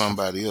happy with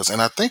somebody else?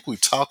 And I think we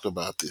talked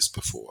about this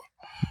before.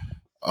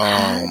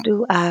 How Um,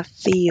 do I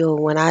feel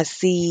when I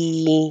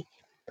see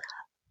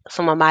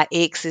some of my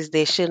exes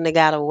that shouldn't have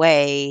got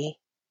away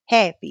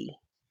happy?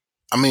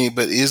 I mean,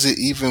 but is it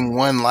even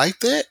one like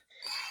that?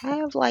 I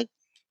have like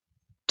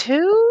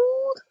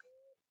two,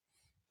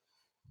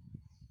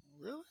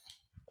 Really?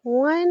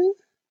 one,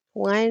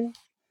 one.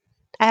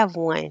 I have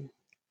one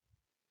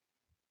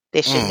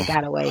that shouldn't have Mm,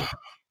 got away.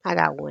 I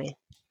got one.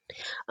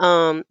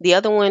 The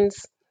other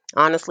ones,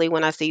 honestly,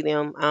 when I see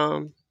them,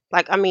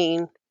 I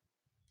mean,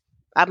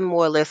 I'm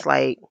more or less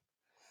like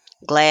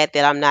glad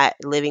that I'm not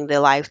living the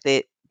life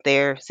that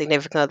their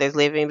significant other's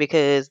living,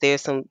 because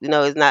there's some,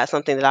 it's not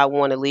something that I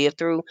want to live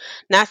through.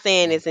 Not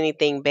saying it's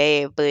anything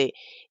bad, but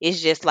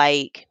it's just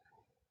like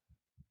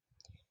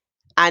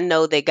I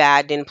know that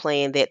God didn't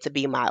plan that to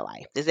be my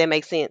life. Does that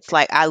make sense?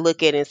 Like I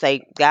look at it and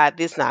say, God,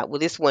 this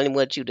wasn't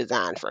what you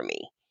designed for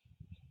me.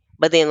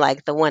 But then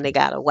like the one that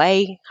got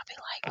away, I'd be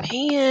like,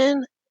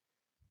 man,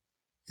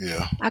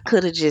 Yeah. I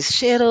could have just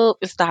shut up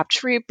and stopped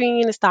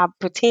tripping and stopped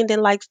pretending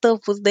like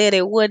stuff was there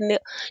that wasn't there.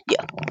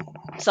 Yeah.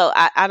 So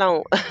I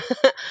don't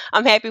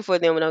I'm happy for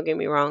them, don't get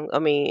me wrong. I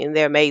mean, and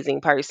they're an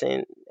amazing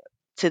person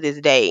to this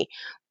day.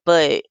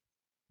 But,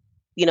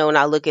 when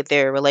I look at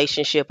their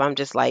relationship, I'm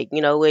just like,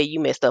 you know what, you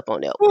messed up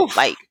on that one. Whew.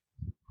 Like,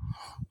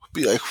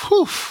 Be like,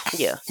 whew.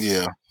 yeah,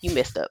 Yeah. you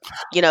messed up.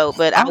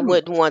 But I I'm.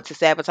 wouldn't want to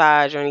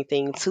sabotage or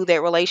anything to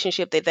that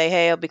relationship that they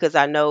have because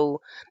I know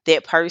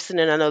that person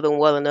and I know them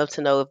well enough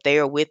to know if they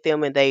are with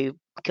them and they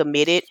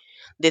committed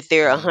that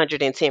they're Mhm.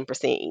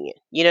 110% in.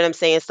 You know what I'm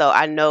saying? So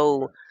I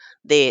know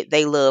that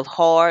they love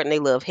hard and they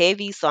love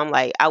heavy. So I'm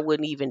like, I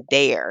wouldn't even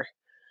dare,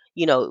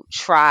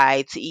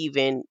 try to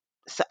even.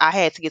 So I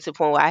had to get to the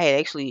point where I had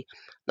actually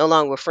no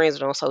longer were friends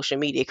with her on social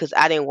media because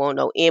I didn't want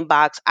no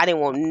inbox. I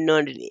didn't want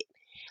none of it.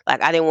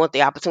 Like I didn't want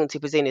the opportunity to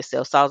present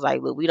itself. So I was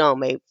like, look, we don't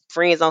make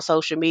friends on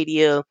social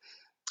media.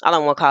 I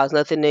don't want to cause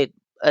nothing that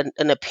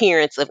an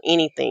appearance of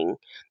anything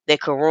that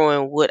could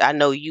ruin what I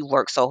know you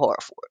worked so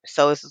hard for.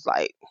 So it's just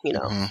like,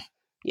 Mhm.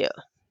 yeah.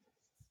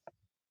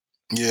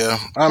 Yeah.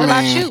 I What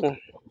about mean, you?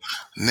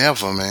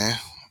 never, man.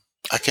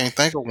 I can't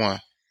think of one.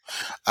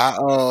 I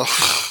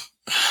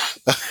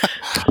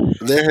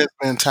there has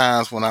been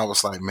times when I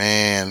was like,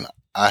 man,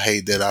 I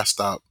hate that I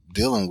stopped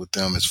dealing with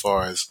them. As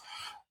far as,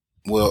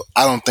 well,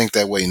 I don't think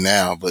that way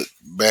now, but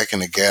back in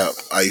the gap,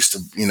 I used to,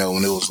 when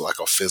it was like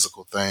a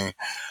physical thing,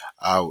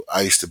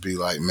 I used to be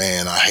like,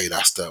 man, I hate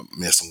I stopped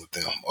messing with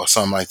them or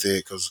something like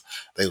that because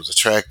they was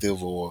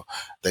attractive or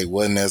they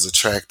wasn't as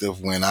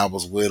attractive when I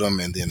was with them,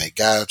 and then they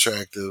got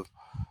attractive,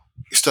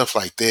 stuff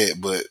like that.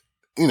 But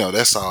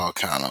that's all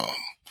kind of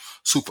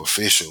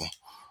superficial.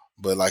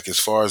 But like as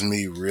far as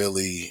me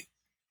really,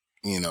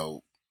 you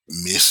know,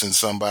 missing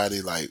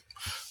somebody, like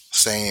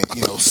saying,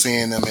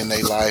 seeing them in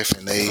their life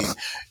and they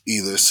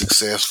either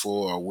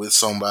successful or with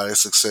somebody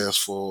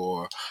successful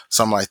or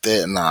something like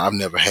that. Nah, I've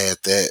never had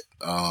that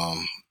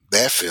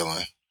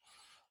feeling.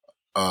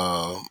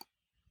 Um,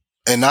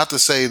 and not to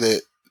say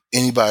that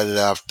anybody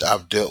that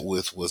I've dealt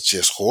with was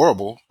just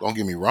horrible. Don't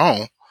get me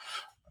wrong.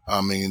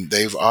 I mean,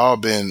 they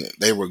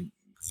were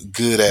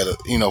good at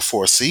it,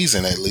 for a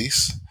season at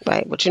least.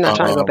 Right, but you're not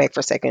trying to go Um, back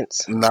for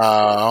seconds. nah,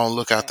 I don't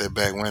look out that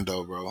back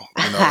window, bro.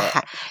 And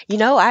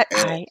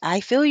I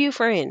feel you,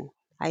 friend.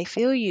 I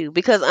feel you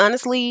because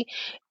honestly,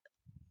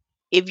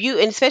 if you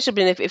and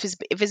especially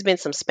if it's been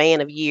some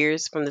span of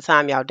years from the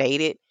time y'all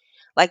dated,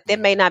 like that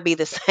may mhm, not be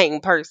the same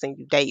person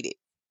you dated.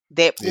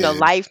 That yeah,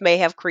 life may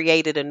have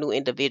created a new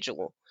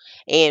individual,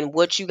 and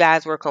what you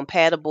guys were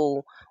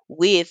compatible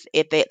with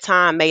at that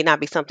time may not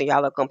be something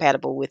y'all are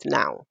compatible with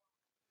now.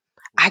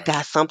 I right.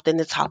 got something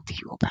to talk to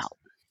you about.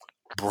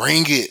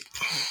 Bring it.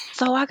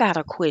 So I got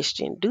a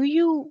question. Do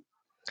you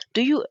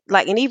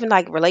like, and even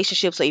like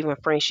relationships or even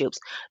friendships,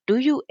 do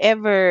you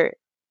ever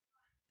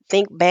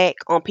think back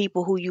on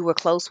people who you were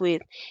close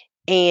with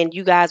and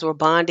you guys were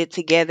bonded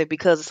together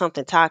because of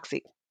something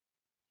toxic,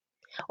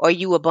 or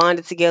you were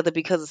bonded together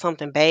because of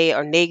something bad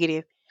or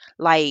negative,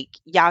 like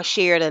y'all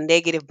shared a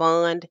negative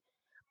bond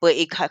but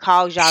it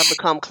caused y'all to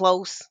become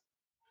close?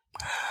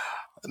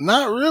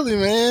 Not really,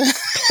 man.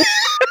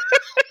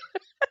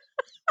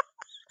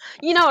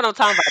 You know what I'm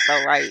talking about though,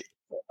 right?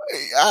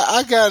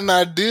 I got an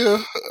idea,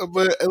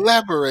 but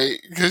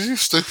elaborate because you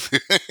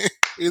stupid.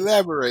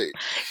 Elaborate.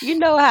 You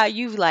know how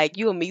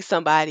you'll meet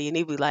somebody and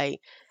they be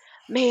like,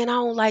 man, I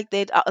don't like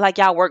that, like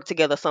y'all work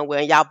together somewhere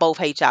and y'all both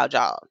hate y'all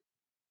job,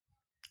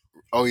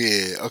 Oh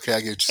yeah. Okay,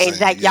 I get what you're and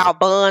saying. like Yeah. y'all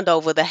bond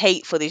over the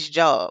hate for this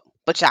job,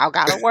 but y'all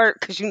gotta work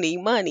because you need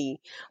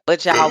money,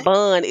 but y'all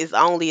bond is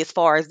only as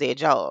far as their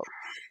job.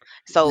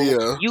 So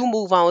Yeah. you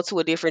move on to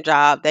a different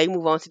job, they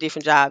move on to a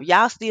different job,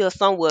 y'all still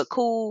somewhat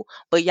cool,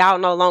 but y'all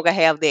no longer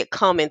have that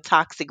common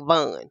toxic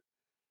bond.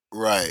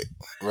 Right.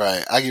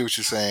 Right. I get what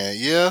you're saying.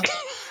 Yeah.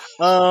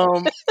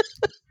 Um.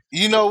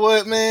 You know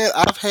what, man?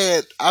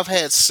 I've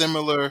had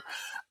similar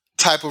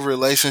type of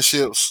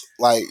relationships,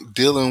 like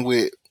dealing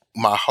with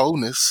my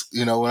wholeness.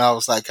 When I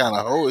was like kind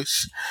of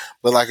hoish,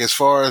 but like as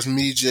far as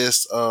me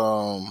just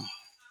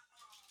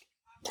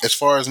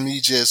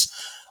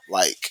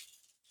like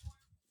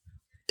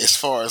as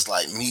far as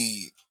like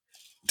me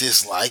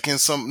disliking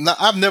some. No,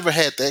 I've never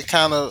had that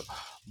kind of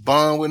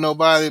bond with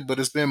nobody, but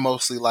it's been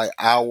mostly like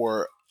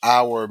our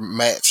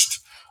matched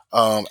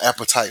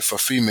appetite for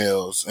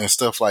females and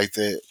stuff like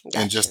that,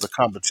 and just Gotcha. the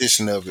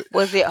competition of it.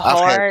 Was it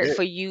I've had hard that.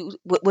 for you?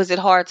 Was it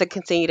hard to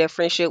continue that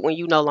friendship when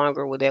you no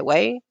longer were that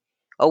way,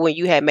 or when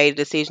you had made a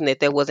decision that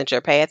that wasn't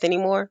your path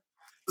anymore?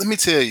 Let me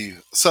tell you.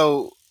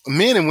 So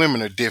men and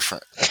women are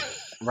different,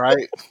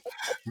 right?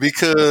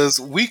 Because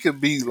we could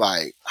be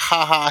like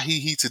ha ha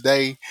he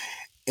today,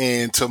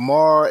 and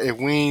tomorrow if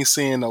we ain't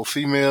seeing no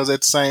females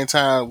at the same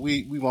time,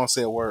 we won't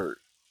say a word.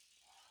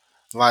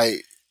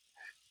 Like,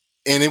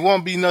 and it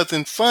won't be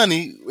nothing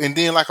funny. And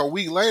then like a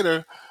week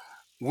later,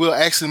 we'll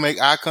actually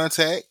make eye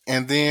contact,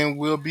 and then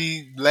we'll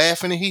be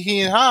laughing and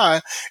hee and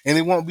high, and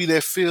it won't be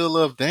that feel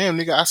of damn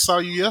nigga, I saw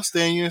you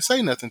yesterday and you didn't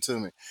say nothing to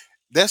me.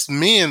 That's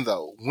men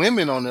though.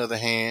 Women, on the other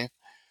hand,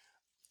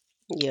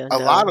 Yeah, A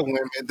lot no. of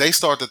women, they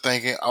start to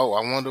thinking, "Oh,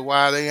 I wonder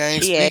why they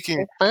ain't She speaking."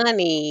 acting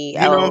funny.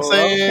 You know what I'm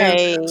Oh, saying?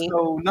 okay.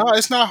 So no,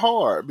 it's not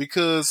hard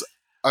because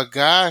a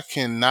guy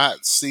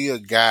cannot see a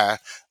guy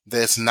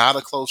that's not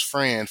a close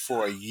friend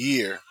for a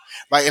year.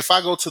 Like if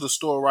I go to the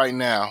store right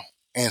now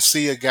and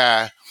see a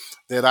guy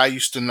that I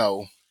used to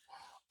know,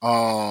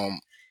 um,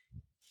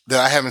 that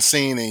I haven't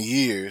seen in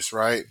years,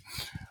 right?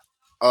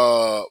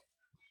 Uh,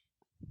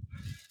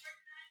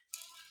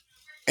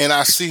 and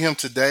I see him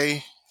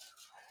today,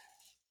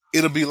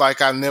 it'll be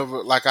like I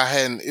never, like I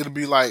hadn't. It'll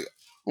be like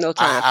No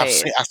time I've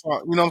seen, I passed. saw,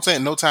 you know what I'm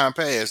saying? No time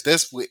passed.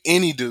 That's with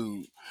any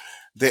dude.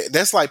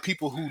 That's like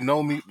people who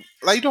know me.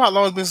 Like you know how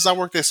long it's been since I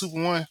worked at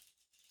Super One,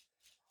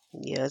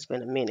 Yeah, it's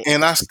been a minute.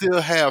 and I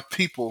still have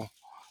people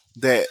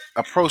that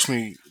approach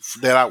me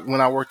that I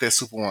when I worked at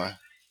Super One.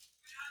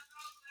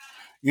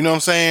 You know what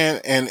I'm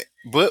saying? And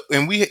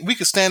we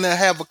could stand there and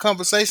have a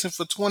conversation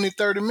for 20,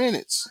 30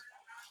 minutes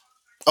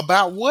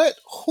about what?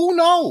 Who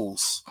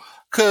knows?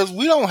 Cause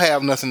we don't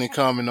have nothing in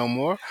common no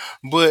more.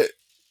 But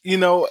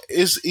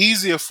it's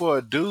easier for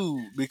a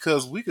dude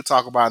because we could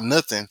talk about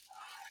nothing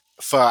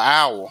for an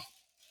hour.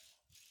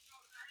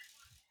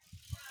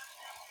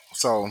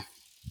 So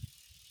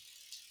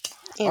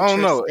I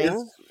don't know.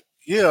 Interesting.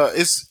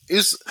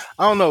 It's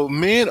I don't know.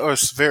 Men are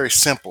very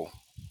simple.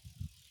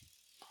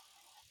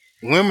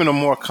 Women are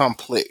more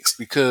complex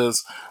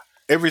because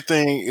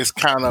everything is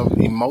kind of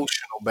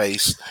emotional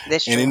based,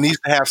 That's and it true. needs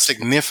to have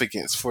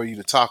significance for you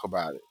to talk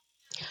about it.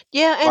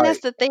 Yeah, and that's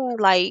Like, the thing.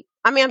 Like,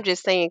 I mean, I'm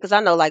just saying because I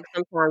know, like,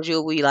 sometimes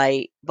you'll be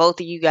like, both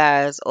of you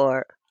guys,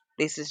 or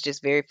this is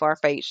just very far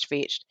fetched.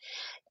 Fetched.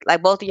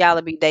 Like, both of y'all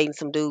will be dating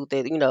some dude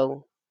that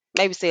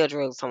maybe sell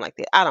drugs or something like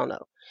that. I don't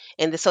know.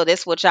 And so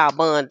that's what y'all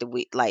bonded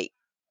with. Like,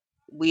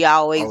 we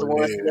always oh the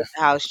ones yeah, at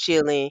the house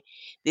chilling,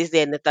 this,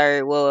 that, and the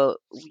third. Well,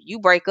 you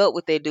break up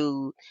with that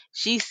dude,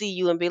 she see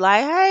you and be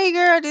like, "Hey,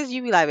 girl," this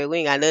you be like, "Man, we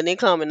ain't got nothing in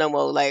common no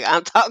more." Like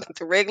I'm talking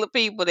to regular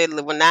people that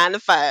live a 9 to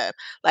 5.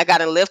 Like I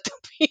done left them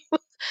people,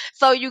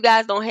 so you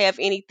guys don't have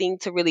anything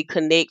to really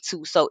connect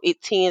to. So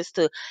it tends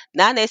to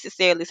not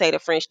necessarily say the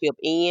friendship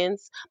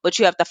ends, but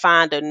you have to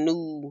find a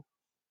new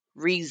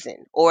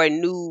reason or a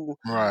new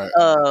right.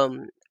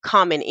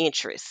 common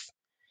interest.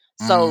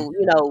 Hmm.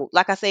 So,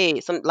 like I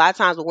said, a lot of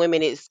times with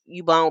women it's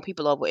you bone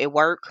people over at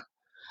work,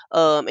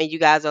 and you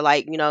guys are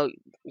like, y'all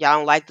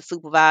don't like the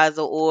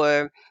supervisor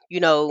or,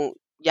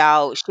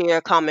 y'all share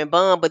a common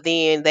bond, but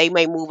then they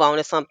may move on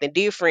to something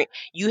different.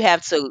 You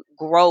have to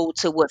grow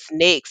to what's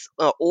next,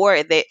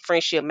 or that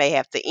friendship may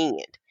have to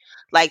end.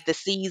 Like the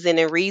season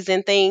and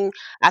reason thing,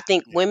 I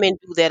think women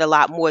do that a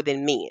lot more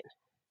than men.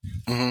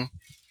 Hmm.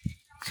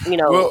 You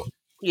know, Well,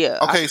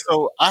 yeah, okay,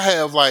 so I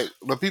have like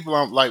the people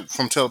I'm like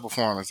from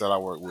Teleperformance that I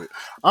work with.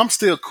 I'm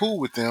still cool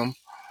with them.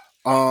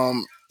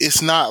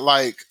 It's not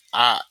like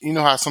you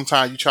know how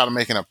sometimes you try to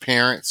make an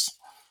appearance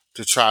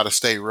to try to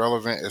stay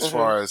relevant as hmm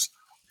far as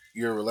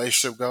your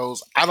relationship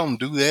goes. I don't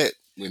do that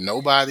with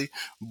nobody,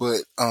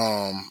 but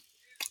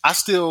I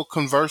still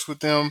converse with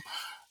them.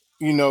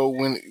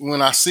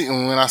 When I see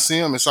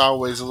them, it's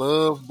always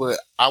love. But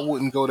I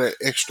wouldn't go that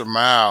extra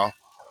mile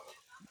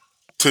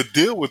to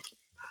deal with,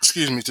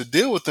 excuse me, to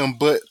deal with them.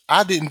 But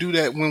I didn't do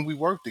that when we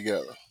worked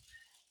together.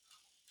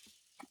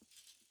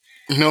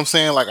 You know what I'm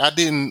saying? Like I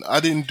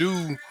didn't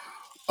do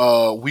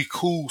we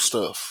cool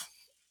stuff.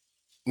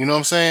 You know what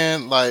I'm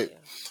saying? Like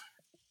yeah.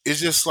 it's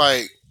just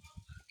like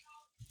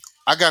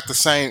I got the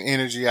same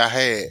energy I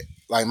had.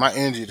 Like my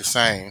energy the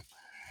same.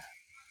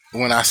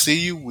 When I see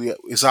you,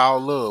 it's all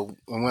love.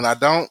 And when I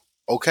don't,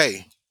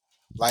 okay.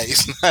 Like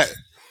it's not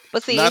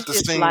But see, not it's the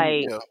just same.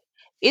 like Yeah.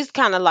 it's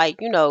kind of like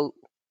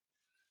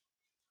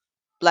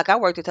like I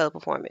worked at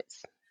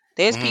Teleperformance.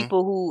 There's Hmm.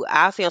 people who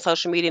I see on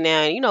social media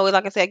now, and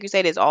like I said, like you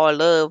said, it's all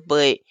love,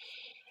 but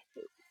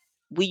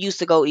we used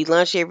to go eat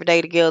lunch every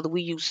day together.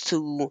 We used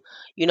to,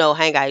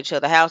 hang out at each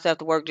other's house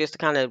after work just to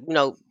kind of,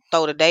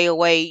 throw the day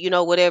away,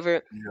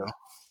 whatever. Yeah.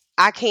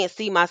 I can't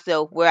see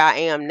myself where I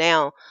am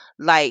now,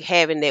 like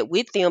having that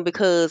with them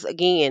because,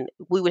 again,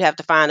 we would have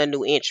to find a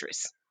new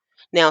interest.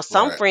 Now,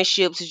 some Right.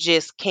 friendships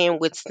just can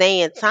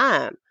withstand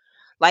time.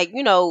 Like,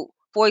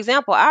 for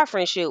example, our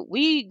friendship,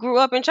 we grew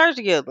up in church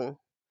together.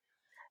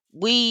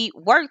 We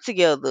work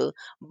together,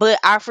 but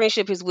our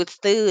friendship has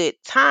withstood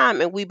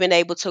time and we've been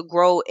able to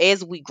grow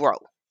as we grow.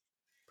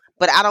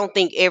 But I don't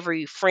think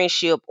every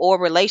friendship or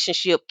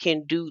relationship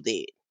can do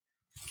that.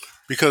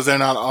 Because they're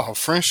not all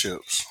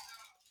friendships.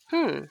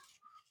 Hmm.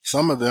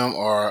 Some of them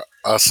are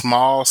a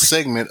small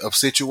segment of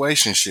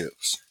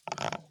situationships.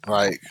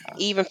 Like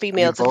Even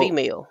we female to both,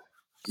 female.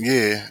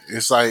 yeah.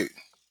 It's like,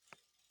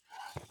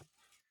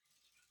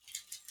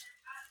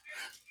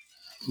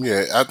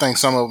 yeah. I think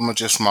some of them are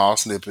just small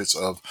snippets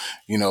of,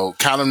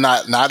 kind of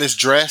not as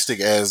drastic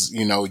as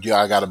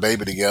I got a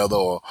baby together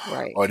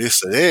Right. or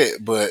this or that,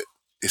 but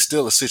it's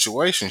still a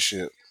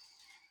situationship.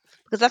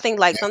 Because I think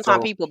like And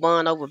sometimes so, people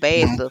bond over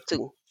bad mhm, stuff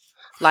too.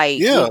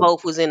 Like we yeah,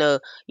 both was in a,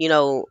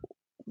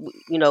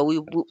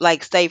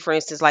 like say for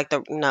instance like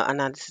the no,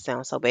 not this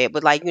sounds so bad,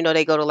 but like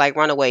they go to like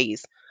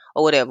Runaways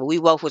or whatever. We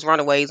both was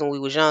Runaways when we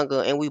was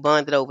younger, and we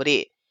bonded over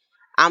that.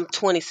 I'm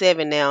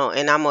 27 now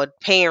and I'm a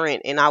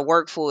parent and I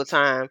work full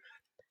time.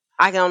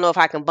 I don't know if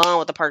I can bond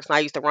with the person I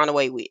used to run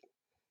away with.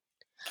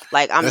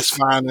 Like I'm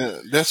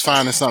That's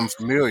finding something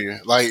familiar.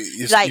 Like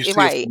you see a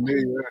right.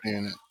 familiarity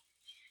in it.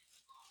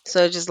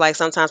 So it's just like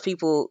sometimes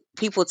people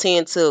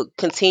tend to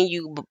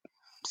continue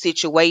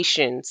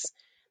situations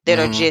that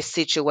are Hmm. just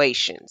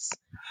situations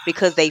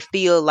because they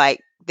feel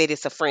like that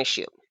it's a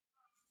friendship.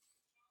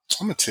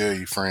 I'm gonna tell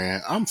you,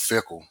 friend, I'm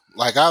fickle.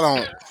 Like I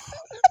don't.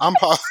 I'm.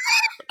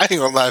 I ain't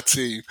gonna lie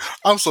to you.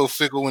 I'm so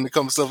fickle when it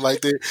comes to stuff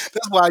like that.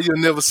 That's why you'll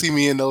never see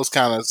me in those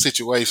kind of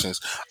situations.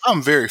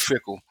 I'm very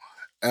fickle.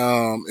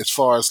 As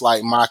far as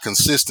like my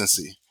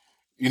consistency,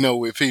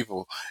 with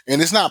people.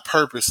 And it's not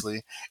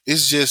purposely.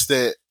 It's just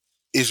that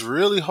it's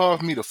really hard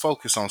for me to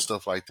focus on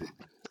stuff like that.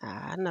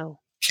 I know.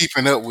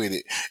 Keeping up with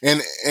it.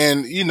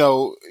 And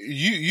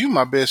you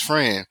my best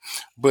friend,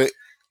 but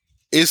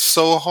it's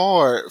so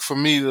hard for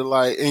me to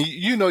like, and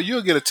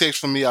you'll get a text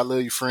from me, I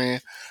love you,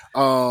 friend,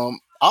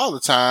 all the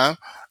time,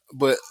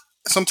 but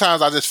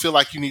sometimes I just feel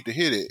like you need to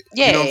hit it.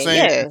 You know what I'm Yeah,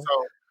 saying? yeah. And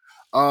so,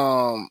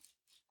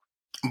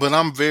 but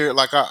I'm very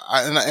like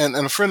and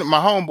a friend of my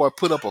homeboy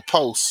put up a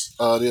post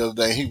the other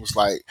day. He was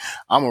like,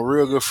 "I'm a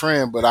real good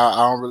friend, but I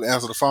don't really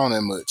answer the phone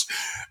that much."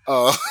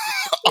 I'm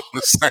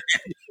the same.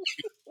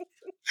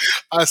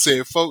 I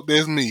said, "Folk,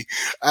 that's me."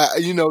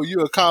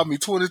 You'll call me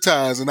 20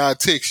 times and I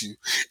text you,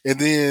 and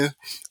then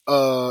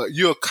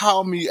you'll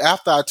call me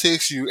after I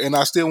text you, and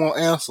I still won't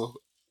answer,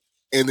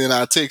 and then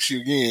I text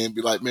you again, and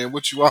be like, "Man,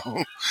 what you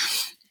want?"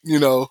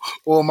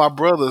 Or my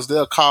brothers,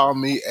 they'll call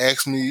me,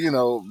 ask me,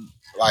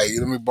 like,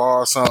 let me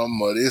borrow something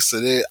or this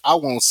or that. I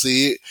won't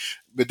see it.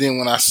 But then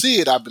when I see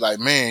it, I'll be like,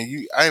 man,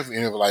 I ain't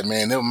ever like,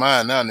 man, never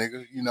mind now,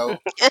 nigga.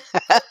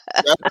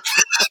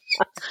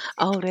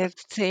 Oh,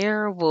 that's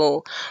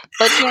terrible.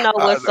 But you know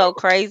I what's so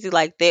crazy?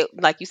 Like that,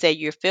 like you said,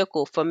 you're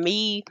fickle. For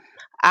me,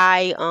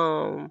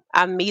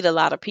 I meet a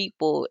lot of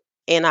people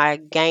and I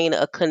gain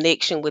a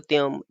connection with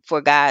them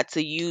for God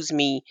to use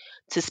me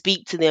to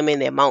speak to them in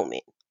that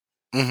moment.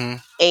 know. Hmm.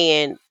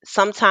 And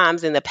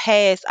sometimes in the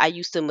past, I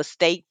used to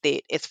mistake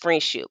that as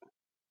friendship,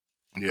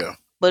 Yeah.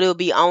 but it'll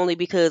be only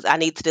because I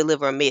need to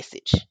deliver a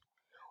message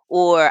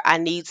or I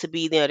need to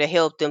be there to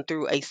help them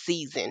through a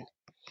season.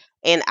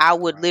 And I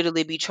would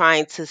literally be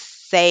trying to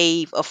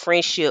save a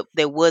friendship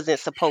that wasn't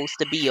supposed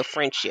to be a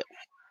friendship.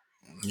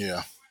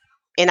 Yeah.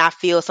 And I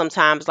feel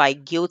sometimes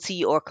like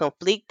guilty or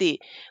conflicted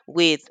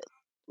with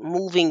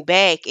moving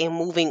back and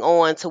moving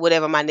on to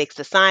whatever my next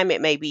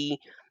assignment may be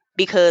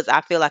because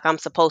I feel like I'm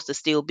supposed to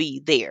still be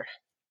there.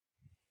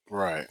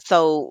 Right.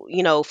 So,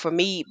 for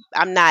me,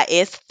 I'm not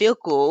as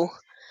fickle.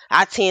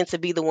 I tend to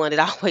be the one that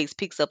always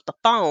picks up the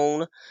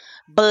phone,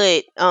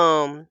 but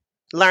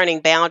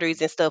learning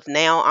boundaries and stuff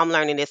now, I'm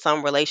learning that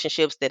some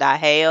relationships that I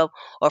have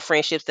or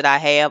friendships that I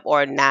have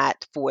are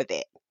not for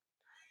that.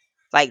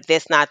 Like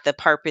that's not the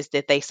purpose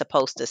that they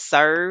supposed to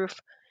serve.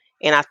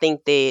 And I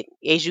think that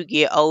as you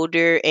get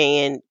older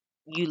and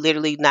you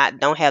literally not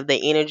don't have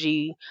the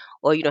energy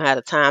or you don't have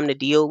the time to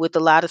deal with a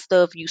lot of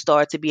stuff, you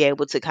start to be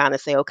able to kind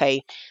of say,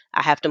 okay,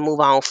 I have to move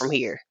on from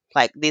here.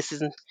 Like this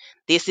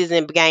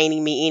isn't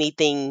gaining me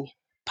anything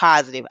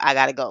positive. I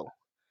gotta go.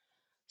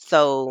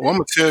 So Well, I'm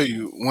gonna tell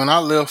you, when I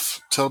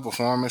left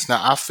Teleperformance,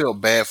 now I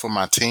felt bad for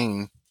my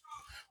team.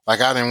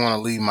 Like I didn't want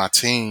to leave my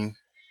team.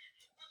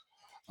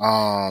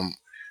 Um,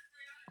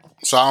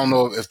 so I don't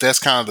know if that's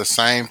kind of the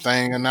same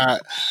thing or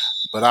not,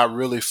 but I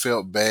really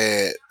felt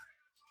bad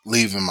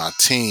leaving my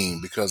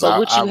team because but I,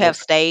 would I you have was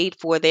stayed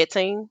for that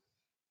team?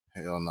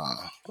 hell no.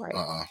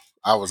 Right.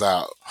 I was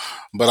out,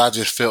 but I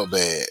just felt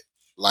bad.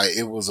 Like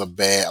it was a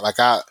bad. Like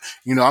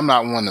I'm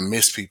not one to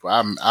miss people.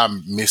 I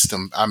missed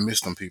them. I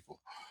missed them people.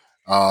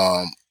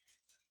 Um,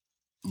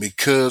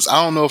 because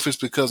I don't know if it's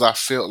because I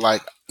felt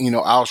like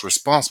I was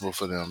responsible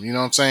for them. You know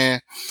what I'm saying?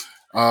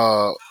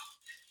 Uh,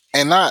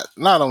 and not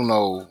on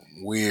no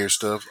weird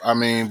stuff. I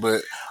mean,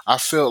 but I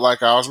felt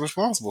like I was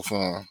responsible for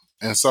them,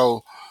 and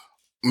so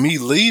me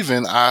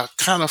leaving, I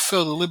kind of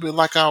felt a little bit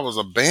like I was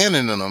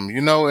abandoning them.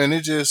 And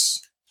it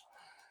just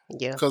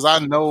Yeah. because I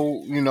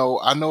know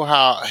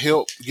how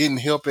getting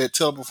help at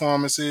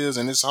Teleperformance is,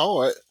 and it's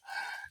hard.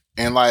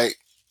 And like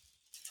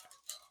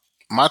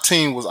my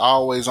team was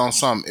always on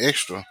something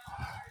extra,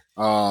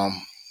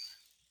 um,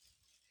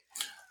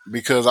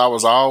 because I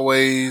was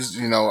always,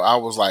 I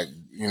was like,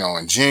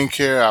 in Gen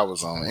Care, I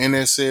was on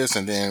NSS,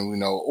 and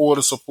then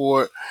order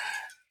support,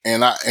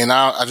 and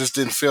I just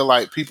didn't feel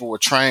like people were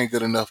trained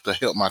good enough to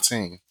help my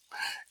team,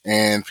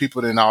 and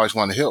people didn't always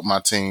want to help my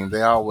team.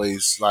 They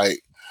always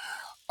like,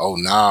 oh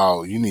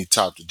no, you need to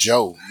talk to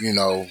Joe,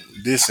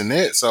 this and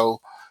that.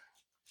 So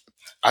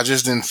I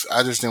just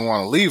didn't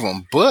want to leave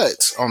them.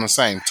 But on the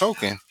same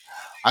token,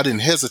 I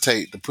didn't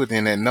hesitate to put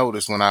in that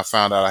notice when I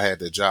found out I had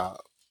that job.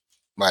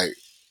 Like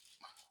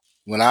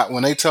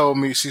when they told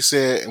me, she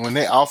said when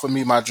they offered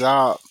me my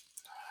job,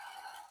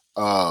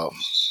 uh,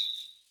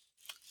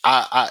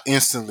 I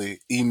instantly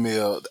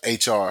emailed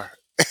HR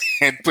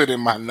and put in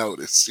my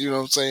notice. You know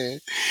what I'm saying?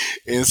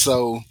 And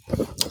so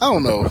I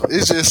don't know.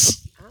 It's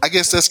just I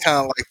guess that's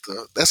kind of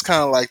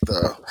like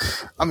the.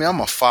 I mean, I'm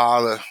a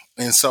father,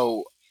 and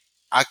so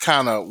I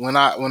kind of when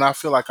I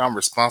feel like I'm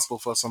responsible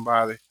for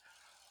somebody,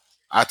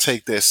 I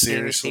take that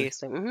Very seriously,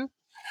 seriously.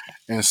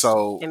 and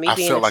so And me I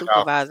being feel a like I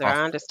was supervisor,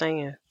 I responsible.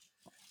 understand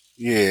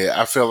Yeah,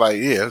 I feel like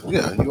yeah,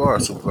 you are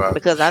a supervisor,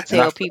 because I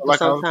and I tell feel people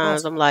like I was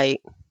sometimes I'm responsible.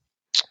 like,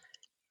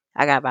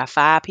 I got about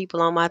 5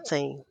 people on my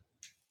team.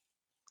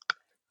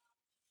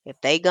 If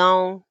they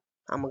gone,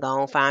 I'm gonna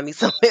go and find me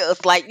something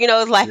else. Like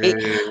it's like Yeah,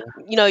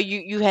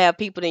 you have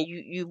people that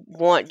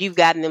you've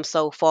gotten them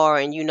so far,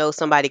 and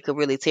somebody could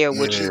really tear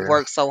what you yeah,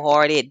 worked so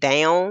hard it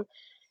down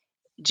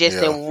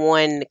just yeah, in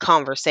one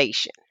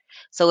conversation.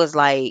 So it's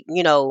like,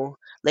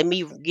 let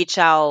me get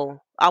y'all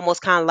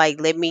almost kind of like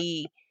let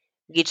me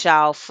get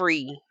y'all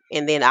free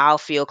and then I'll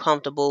feel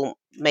comfortable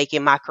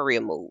making my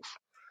career move.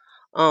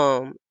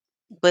 Um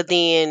but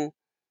then,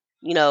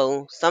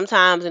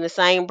 sometimes in the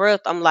same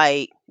breath I'm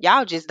like,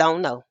 y'all just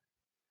don't know.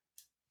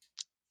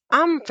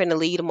 I'm finna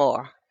leave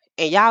tomorrow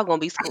and y'all gonna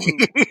be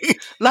screwed.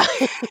 Like,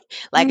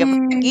 like if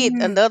I get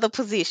Mm, another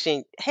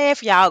position,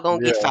 half y'all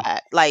gonna get yeah,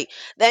 fired. Like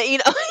that,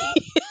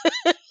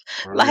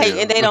 for like,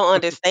 and real. they don't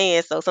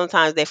understand. So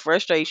sometimes that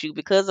frustrates you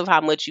because of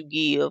how much you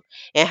give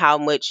and how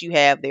much you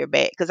have their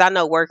back. Because I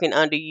know working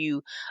under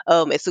you,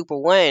 at Super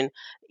One,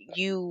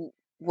 you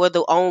were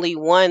the only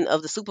one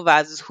of the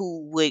supervisors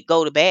who would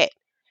go to bat.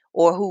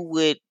 Or who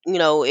would,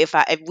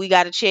 if we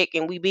got a check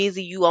and we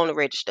busy, you on the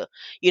register.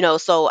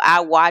 So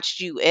I watched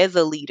you as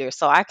a leader.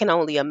 So I can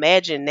only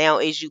imagine now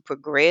as you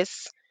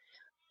progress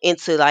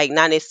into like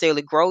not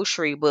necessarily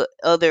grocery, but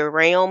other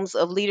realms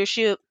of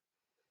leadership.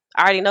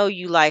 I already know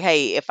you like,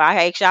 hey, if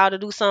I ask y'all to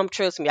do something,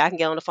 trust me, I can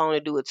get on the phone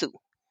and do it too.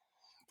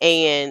 For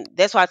sure. And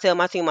that's why I tell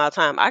my team all the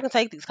time, I can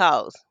take these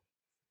calls.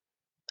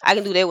 I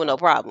can do that with no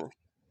problem.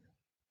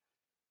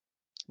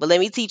 But let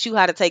me teach you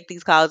how to take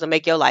these calls and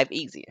make your life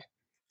easier.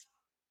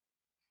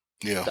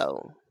 Yeah.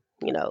 So,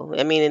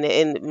 I mean,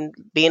 and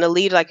being a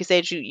leader, like you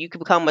said, you can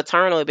become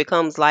maternal. It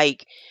becomes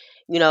like,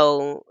 you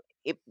know,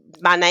 it,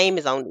 my name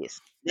is on this.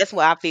 That's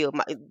what I feel.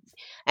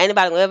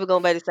 Anybody ever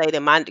gonna better say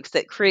that my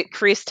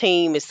Chris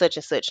team is such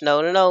and such?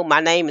 No, no, no. My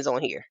name is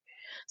on here.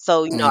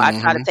 So I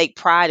try to Hmm. take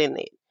pride in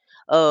it.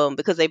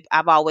 Because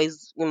I've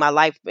always in my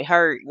life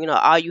heard,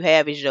 all you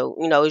have is your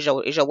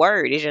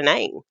word, is your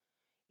name.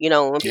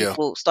 When Yeah.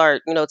 people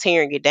start,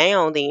 tearing it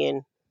down,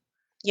 then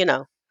you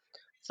know.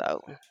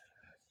 So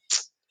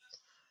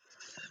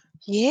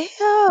yeah.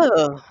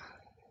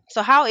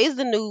 So how is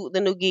the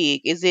new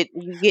gig? Is it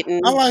you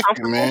I getting like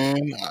it, comfortable?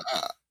 man.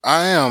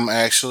 I am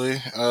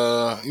actually.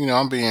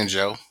 I'm being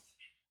Joe.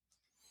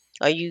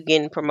 Are you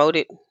getting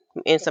promoted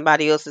in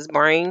somebody else's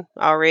brain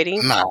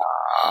already?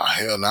 Nah,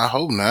 hell, no, I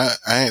hope not.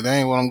 That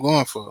ain't what I'm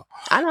going for.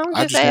 I know, I'm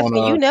I just just want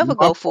asking. You to do never my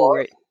go for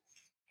part. it.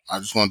 I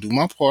just want to do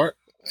my part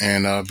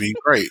and be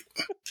great.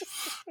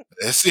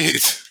 That's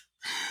it.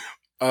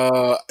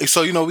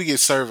 So we get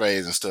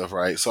surveys and stuff,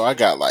 right? So I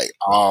got like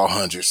all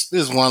hundreds.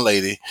 This one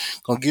lady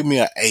gonna give me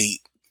an 8,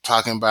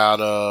 talking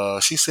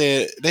about she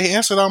said they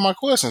answered all my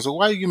questions. So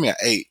why you give me an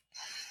 8?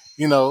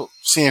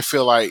 She didn't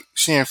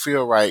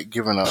feel right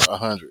giving a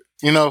 100.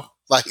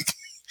 Like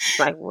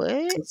Like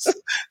what?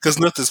 because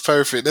nothing's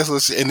perfect. That's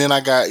what. And then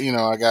I got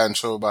in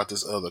trouble about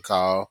this other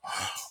call,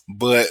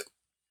 but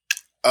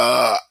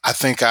I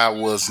think I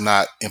was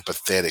not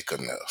empathetic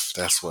enough.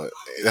 That's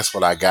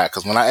what I got.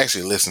 Because when I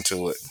actually listened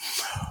to it,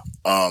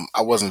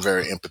 I wasn't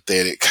very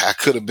empathetic. I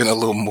could have been a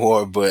little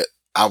more, but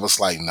I was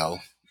like, no.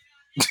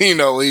 When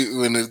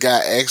the guy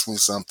asked me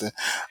something,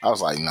 I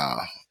was like, nah,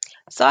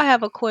 So I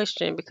have a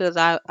question because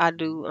I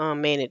do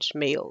manage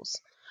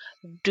males.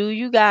 Do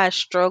you guys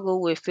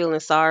struggle with feeling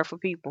sorry for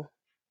people?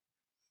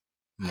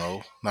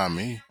 no, not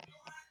me.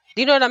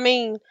 Do you know what I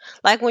mean?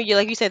 Like when you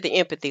like you said the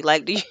empathy.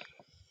 Like do you?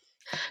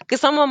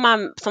 Because some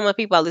of the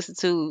people I listen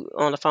to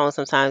on the phone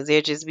sometimes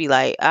they'll just be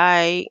like, "All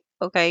right,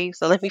 okay,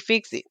 so let me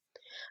fix it."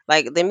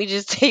 Like, let me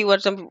just tell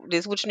you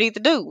this what you need to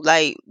do.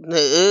 Like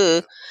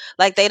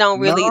they don't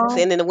really. No.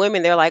 And then the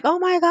women, they're like, oh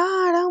my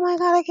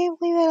god, I can't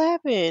believe that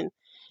happened.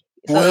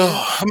 So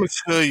Well, I'm gonna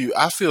tell you,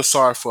 I feel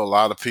sorry for a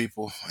lot of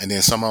people, and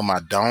then some of them I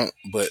don't.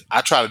 But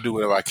I try to do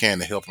whatever I can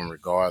to help them,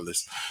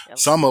 regardless.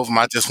 Some of them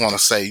I just want to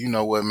say, you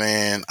know what,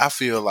 man? I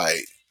feel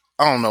like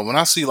I don't know when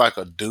I see like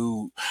a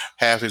dude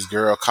have his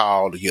girl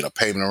call to get a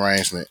payment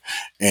arrangement,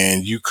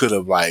 and you could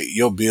have like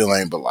your bill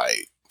ain't but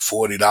like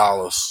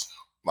 $40.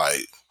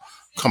 Like,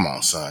 come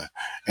on, son.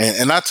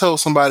 And I told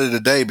somebody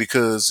today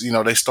because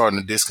they starting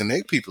to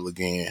disconnect people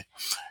again,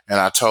 and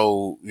I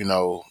told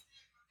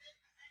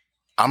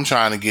I'm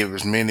trying to give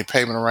as many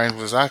payment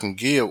arrangements as I can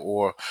give,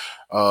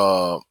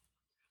 uh,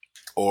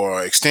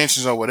 or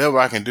extensions or whatever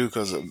I can do.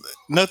 Because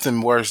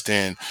nothing worse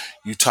than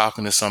you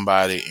talking to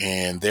somebody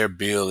and their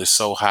bill is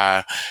so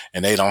high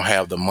and they don't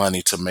have the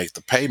money to make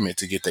the payment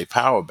to get their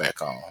power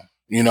back on.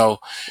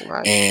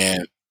 right,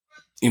 And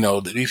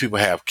these people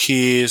have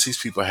kids. These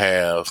people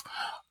have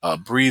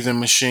breathing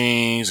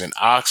machines and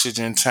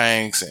oxygen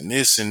tanks and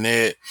this and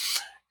that.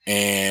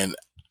 And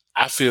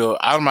I feel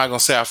I'm not gonna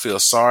say I feel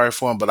sorry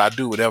for them, but I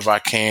do whatever I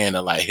can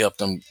to like help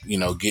them,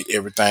 get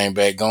everything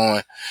back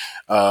going.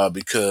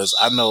 Because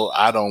I know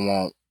I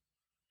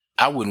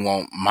wouldn't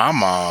want my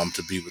mom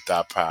to be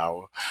without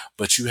power.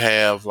 But you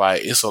have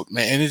like it's a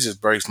man, and it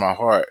just breaks my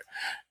heart.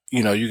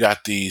 You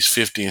got these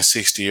 50 and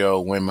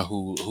 60-year-old women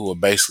who are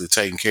basically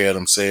taking care of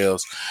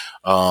themselves.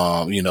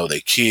 Their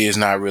kids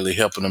not really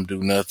helping them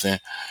do nothing,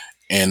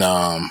 and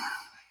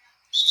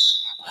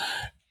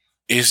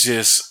it's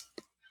just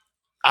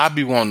I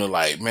be wanting to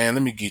like, man,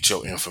 let me get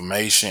your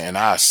information and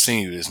I'll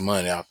send you this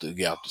money out to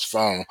get out this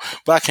phone.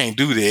 But I can't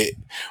do that.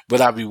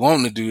 But I be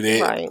wanting to do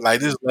that. Right.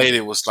 Like this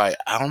lady was like,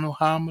 I don't know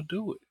how I'm gonna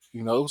do it.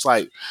 It was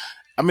like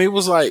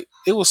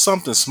it was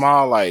something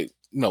small, like,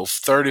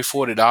 $30,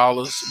 $40.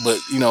 But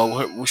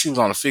when she was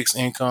on a fixed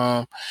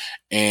income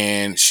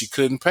and she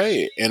couldn't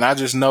pay it. And I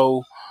just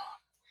know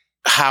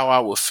how I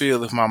would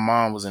feel if my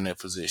mom was in that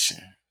position.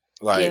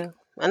 Like, Yeah.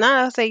 And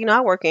I say,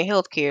 I work in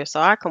healthcare, so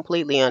I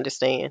completely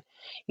understand.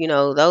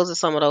 Those are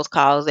some of those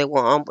calls that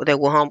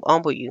will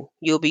humble you.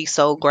 You'll be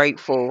so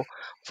grateful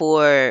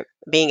for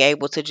being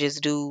able to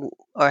just do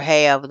or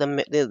have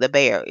the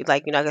bear.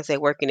 Like I said,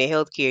 working in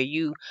healthcare,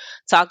 you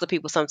talk to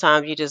people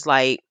sometimes. You're just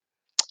like,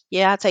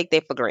 yeah, I take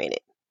that for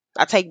granted.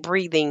 I take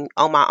breathing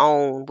on my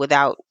own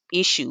without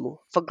issue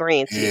for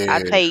granted. I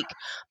yeah, take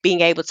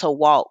being able to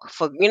walk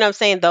for, what I'm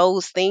saying,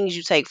 those things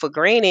you take for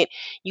granted.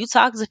 You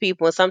talk to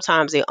people and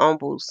sometimes it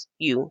humbles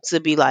you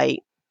to be like,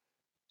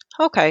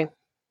 okay,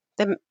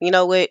 then, you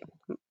know what?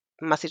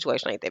 My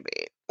situation ain't that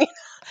bad.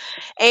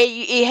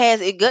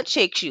 And it gut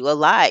checks you a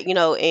lot,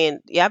 and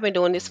yeah, I've been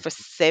doing this for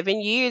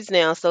 7 years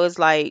now. So it's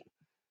like,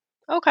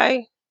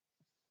 okay,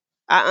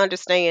 I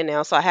understand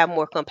now, so I have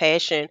more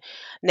compassion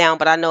now.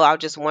 But I know I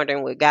was just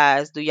wondering with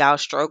guys, do y'all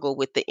struggle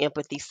with the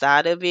empathy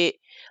side of it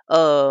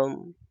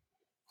um,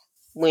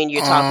 when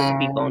you're talking to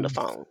people on the um,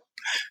 phone?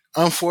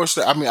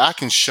 unfortunately, I mean, I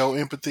can show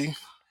empathy,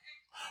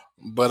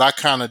 but I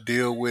kind of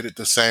deal with it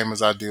the same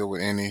as I deal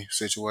with any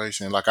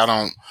situation. Like I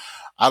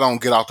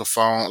don't get off the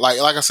phone. Like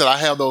I said, I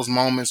have those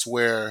moments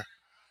where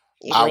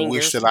It I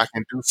wish that lingers. I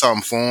can do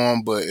something for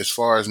them, but as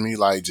far as me,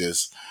 like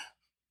just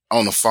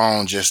on the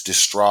phone, just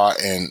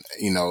distraught and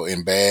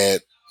in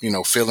bad,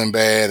 feeling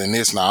bad, and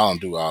this, now I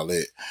don't do all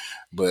that.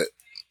 But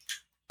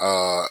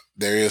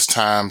there is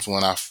times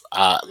when like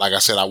I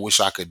said, I wish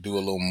I could do a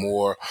little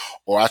more,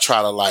 or I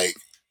try to like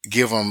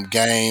give them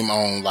game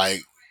on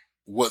like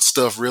what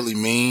stuff really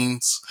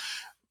means,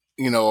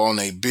 on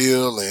a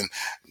bill and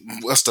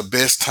what's the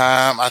best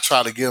time. I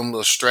try to give them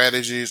little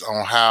strategies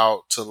on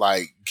how to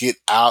like get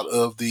out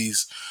of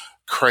these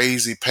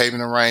crazy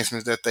payment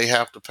arrangements that they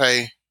have to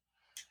pay,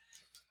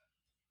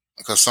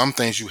 because some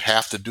things you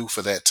have to do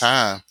for that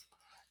time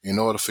in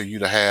order for you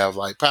to have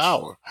like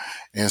power.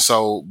 And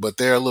so, but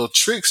there are little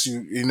tricks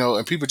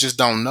and people just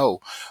don't know.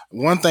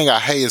 One thing I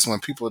hate is when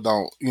people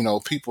don't,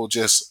 people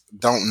just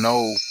don't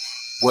know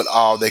what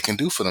all they can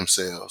do for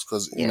themselves.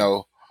 Cause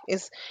Yeah.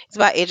 It's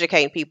about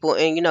educating people,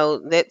 and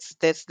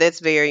that's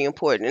very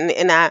important.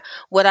 And I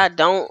what I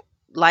don't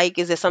like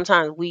is that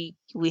sometimes we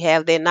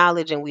have that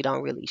knowledge and we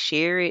don't really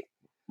share it,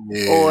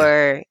 yeah,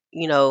 or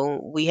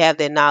we have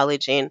that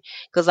knowledge. And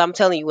because I'm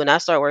telling you, when I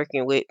start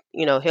working with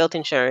health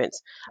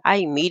insurance, I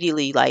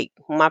immediately, like,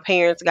 when my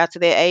parents got to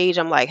that age,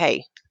 I'm like,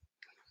 hey,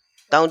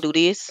 don't do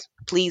this,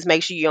 please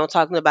make sure you don't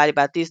talk to nobody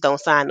about this, don't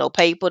sign no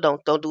paper,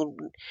 don't do,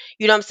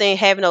 what I'm saying,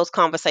 having those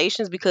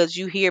conversations. Because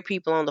you hear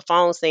people on the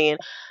phone saying,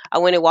 I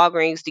went in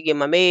Walgreens to get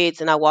my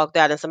meds and I walked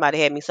out and somebody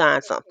had me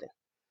sign something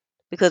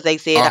because they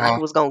said I uh-huh,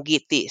 was going to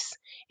get this.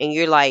 And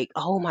you're like,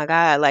 oh my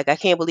God, like, I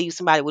can't believe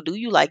somebody would do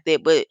you like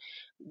that. But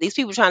these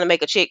people trying to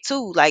make a check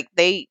too. Like,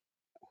 they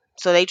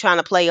trying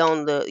to play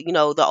on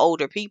the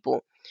older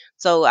people.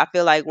 So I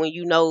feel like when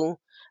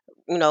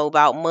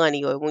about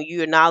money, or when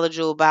you're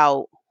knowledgeable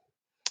about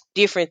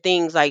different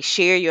things, like,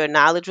 share your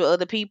knowledge with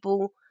other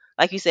people.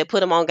 Like you said, put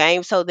them on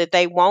game so that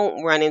they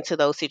won't run into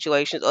those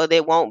situations, or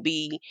they won't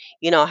be,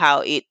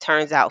 how it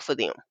turns out for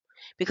them.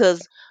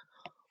 Because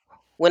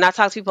when I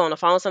talk to people on the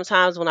phone,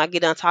 sometimes when I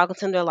get done talking to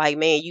them, they're like,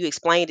 man, you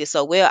explained it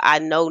so well. I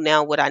know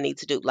now what I need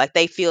to do. Like,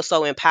 they feel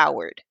so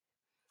empowered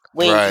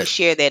when you right,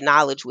 share that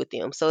knowledge with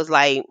them. So it's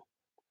like,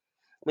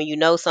 when you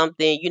know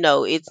something,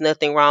 it's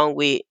nothing wrong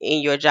with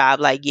in your job,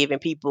 like giving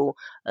people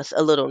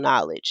a little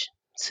knowledge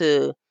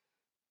to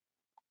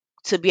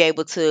be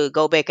able to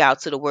go back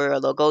out to the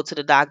world, or go to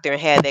the doctor and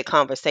have that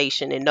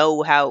conversation and know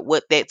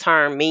what that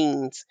term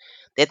means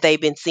that they've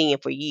been seeing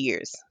for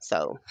years.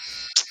 So,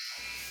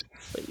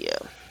 but yeah.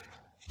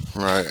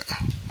 right.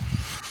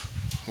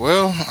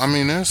 Well, I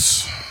mean,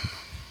 that's,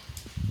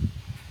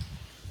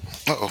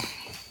 oh,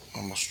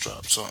 almost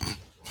dropped something.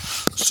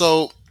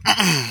 So,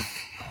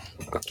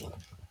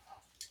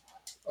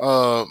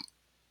 uh,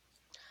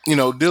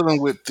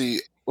 dealing with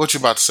what you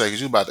about to say,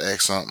 because you about to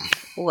ask something.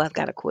 Oh, I've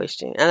got a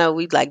question. I know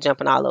we like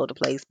jumping all over the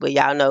place, but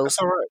y'all know That's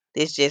all right.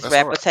 this just That's all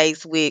rapper right.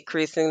 takes with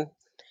Chris and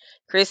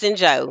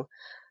Joe.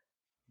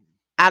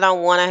 I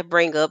don't want to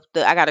bring up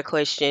the. I got a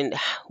question.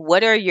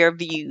 What are your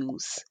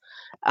views?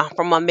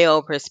 from a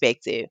male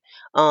perspective,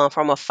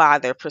 from a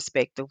father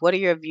perspective, what are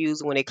your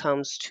views when it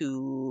comes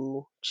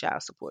to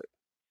child support?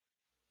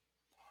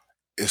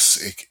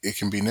 It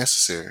can be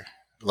necessary.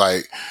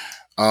 Like,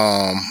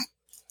 um,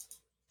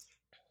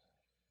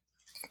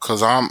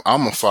 cause I'm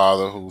a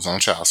father who's on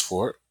child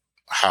support.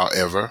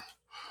 However,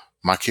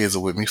 my kids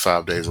are with me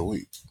 5 days a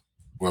week.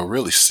 Well,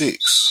 really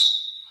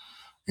six.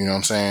 You know what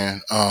I'm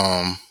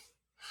saying?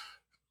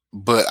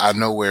 But I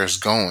know where it's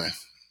going.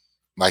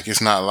 Like,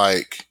 it's not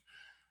like,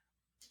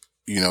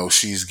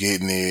 she's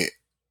getting it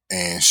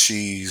and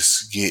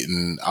she's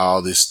getting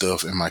all this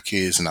stuff and my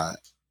kids not.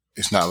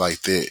 It's not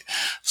like that.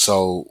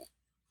 So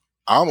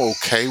I'm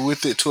okay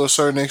with it to a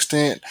certain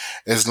extent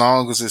as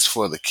long as it's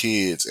for the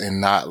kids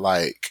and not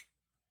like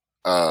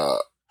uh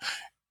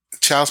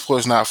child support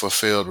is not for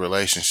failed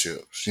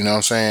relationships. You know what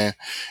I'm saying?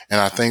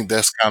 And I think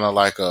that's kind of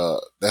like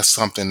that's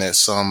something that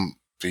some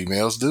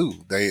females do.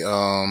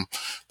 The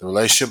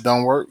relationship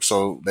don't work,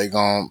 so they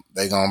gon'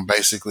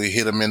 basically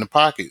hit them in the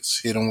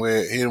pockets, hit them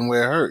where it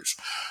hurts.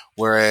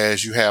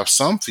 Whereas you have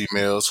some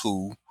females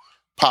who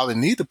probably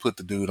need to put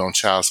the dude on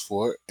child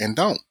support and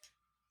don't.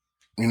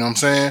 You know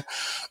what I'm saying?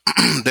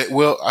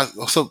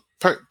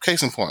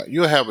 Case in point,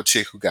 you'll have a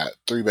chick who got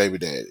three baby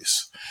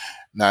daddies.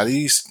 Now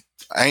these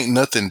ain't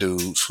nothing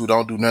dudes who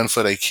don't do nothing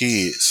for their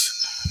kids.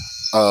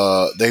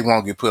 They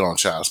won't get put on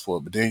child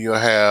support. But then you'll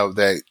have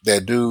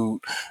that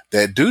dude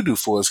that do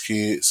for his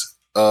kids.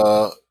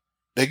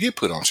 They get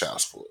put on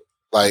child support.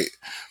 Like,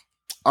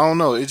 I don't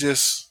know.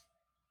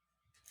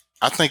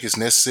 I think it's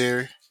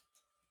necessary.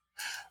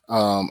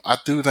 I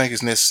do think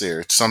it's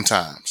necessary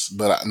sometimes,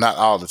 but not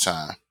all the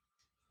time.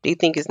 Do you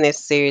think it's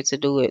necessary to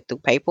do it through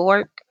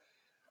paperwork,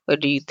 or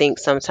do you think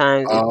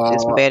sometimes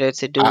it's Uh, better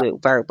to do I,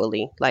 it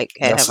verbally, like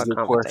that's have a a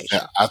good question.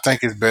 conversation? I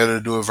think it's better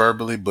to do it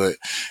verbally, but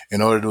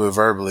in order to do it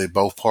verbally,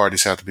 both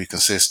parties have to be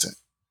consistent.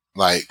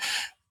 Like,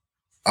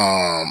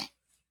 um,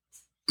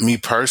 me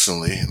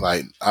personally,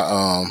 like,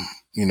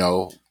 you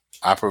know,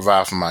 I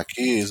provide for my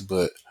kids,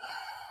 but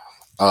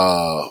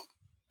uh,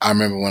 I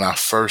remember when I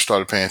first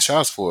started paying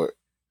child support,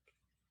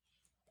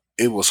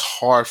 it was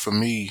hard for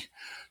me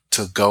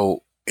to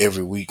go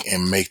every week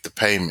and make the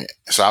payment.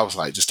 So I was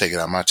like, just take it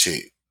out of my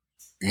check,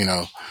 you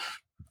know.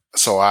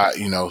 So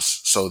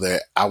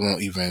that I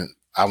won't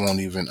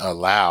even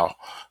allow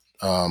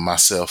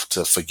myself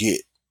to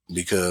forget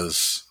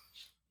because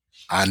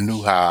I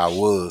knew how I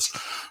was.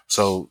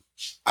 So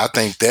I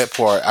think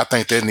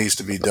that needs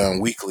to be done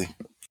weekly.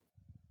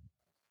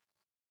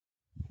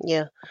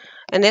 Yeah,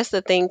 and that's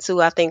the thing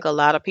too. I think a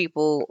lot of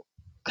people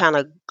kind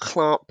of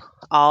clump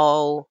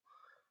all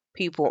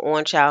people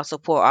on child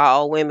support, or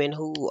all women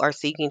who are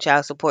seeking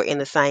child support, in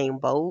the same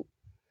boat,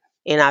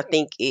 and I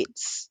think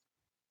it's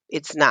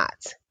not.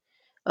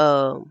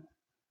 Um,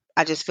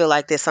 I just feel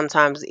like that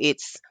sometimes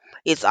it's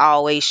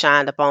always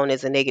shined upon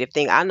as a negative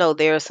thing. I know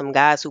there are some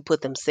guys who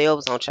put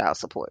themselves on child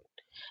support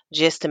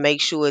just to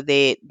make sure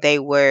that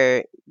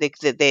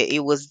that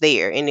it was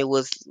there and it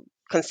was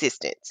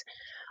consistent.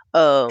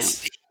 Um,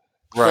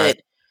 Right.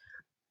 but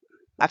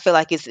I feel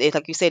like it's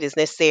like you said, it's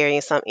necessary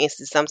in some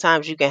instances.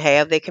 Sometimes you can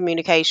have that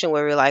communication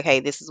where we're like, "Hey,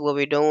 this is what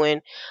we're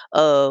doing."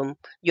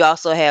 You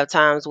also have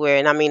times where,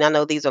 and I mean, I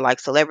know these are like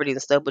celebrities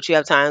and stuff, but you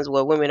have times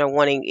where women are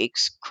wanting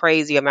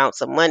crazy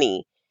amounts of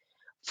money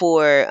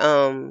for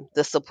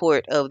the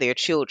support of their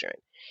children.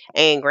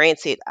 And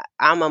granted,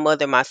 I'm a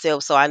mother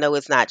myself, so I know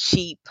it's not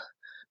cheap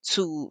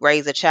to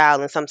raise a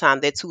child, and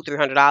sometimes that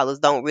 $200-300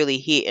 don't really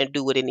hit and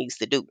do what it needs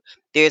to do.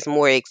 There's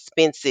more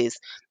expenses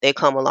that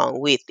come along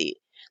with it.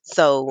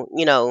 So,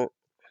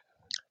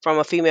 from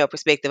a female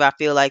perspective, I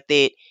feel like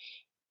that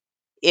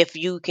if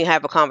you can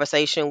have a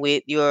conversation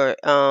with your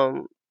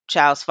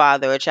child's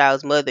father or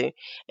child's mother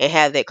and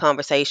have that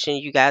conversation,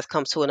 you guys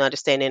come to an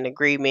understanding and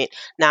agreement,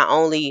 not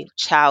only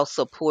child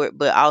support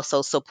but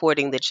also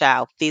supporting the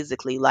child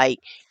physically, like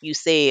you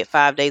said,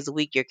 5 days a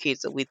week your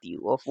kids are with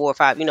you, or 4 or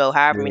 5,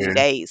 however many Yeah.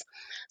 days.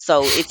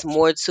 So it's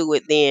more to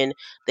it than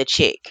the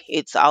check.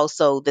 It's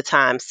also the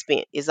time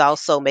spent. It's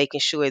also making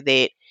sure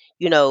that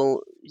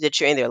that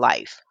you're in their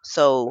life.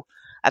 So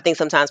I think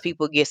sometimes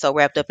people get so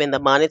wrapped up in the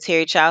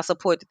monetary child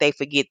support that they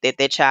forget that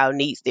their child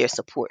needs their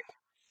support.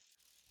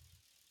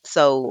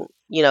 So,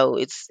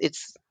 it's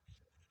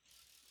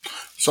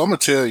So I'm gonna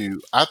tell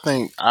you, I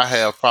think I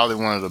have probably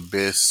one of the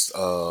best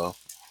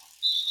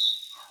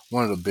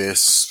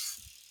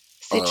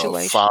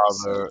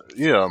situations. father.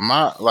 Yeah,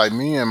 my like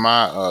me and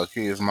my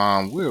kid's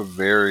mom, we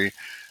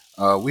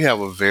have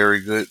a very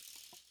good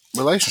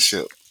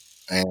relationship,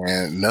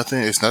 and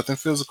nothing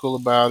physical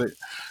about it,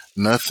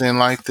 nothing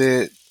like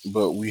that.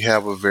 But we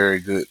have a very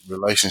good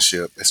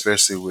relationship,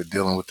 especially with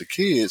dealing with the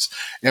kids,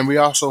 and we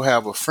also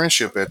have a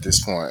friendship at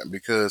this point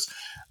because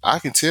I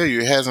can tell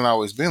you it hasn't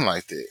always been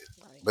like that,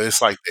 Right. but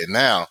it's like that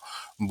now.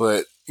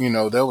 But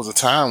there was a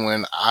time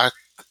when I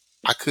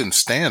couldn't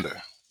stand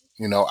her.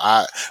 You know,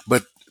 I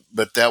but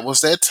but that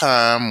was that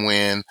time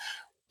when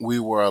we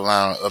were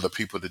allowing other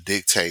people to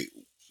dictate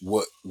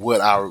what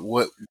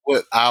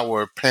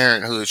our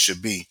parenthood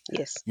should be.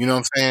 Yes. You know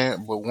what I'm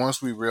saying? But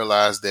once we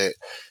realized that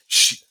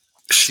she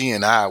she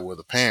and I were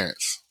the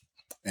parents,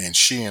 and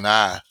she and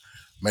I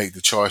make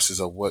the choices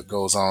of what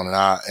goes on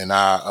in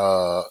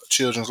our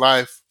children's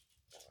life,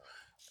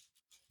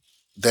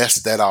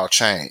 that all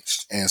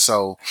changed. And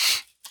so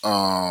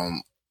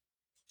um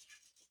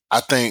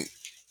I think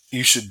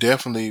you should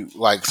definitely,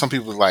 like, some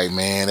people are like,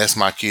 man, that's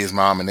my kid's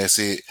mom and that's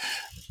it.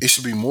 It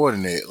should be more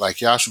than that.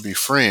 Like, y'all should be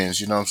friends,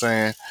 you know what I'm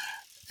saying?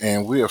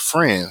 And we are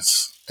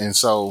friends. And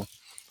so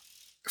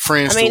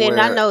I friends to mean, and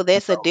I where, know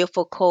that's a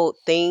difficult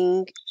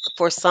thing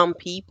for some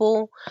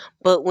people,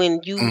 but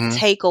when you hmm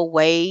take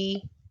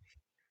away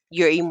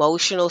your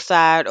emotional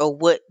side or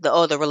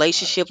the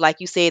relationship, like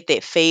you said,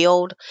 that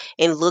failed,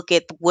 and look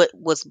at what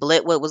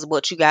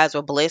you guys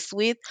were blessed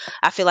with,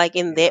 I feel like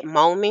in yeah, that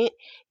moment,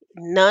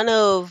 none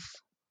of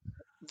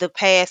the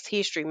past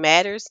history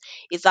matters.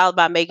 It's all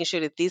about making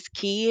sure that this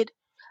kid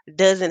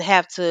doesn't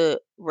have to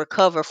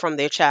recover from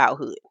their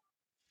childhood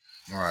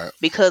right,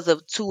 because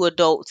of two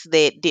adults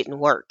that didn't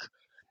work,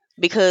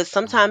 because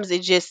mhm, sometimes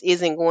it just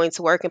isn't going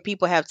to work, and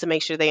people have to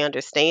make sure they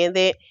understand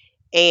that,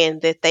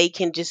 and that they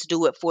can just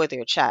do it for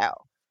their child.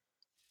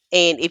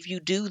 And if you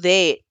do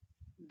that,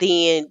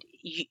 then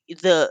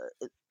the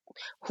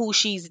who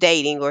she's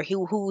dating or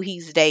who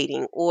he's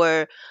dating,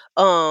 or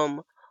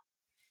um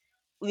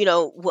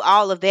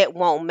all of that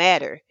won't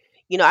matter.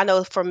 I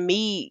know for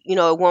me,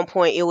 at one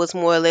point it was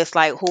more or less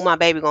like, who my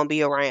baby gonna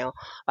be around,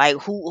 like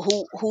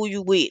who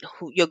you with,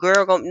 who your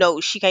girl gonna, no,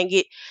 she can't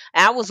get.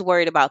 And I was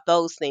worried about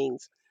those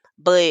things,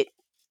 but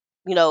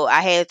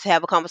I had to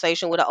have a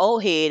conversation with an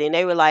old head, and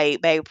they were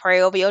like, baby,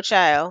 pray over your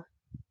child,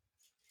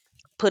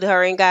 put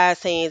her in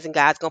God's hands, and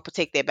God's gonna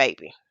protect that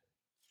baby.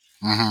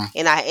 hmm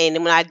And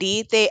when I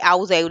did that, I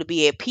was able to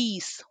be at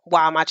peace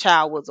while my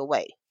child was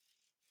away.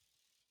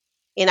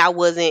 And I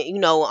wasn't,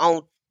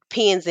 on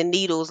pins and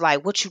needles,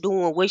 like, what you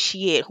doing, where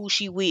she at, who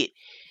she with.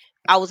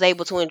 I was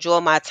able to enjoy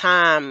my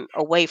time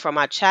away from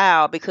my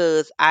child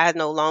because I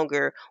no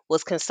longer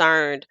was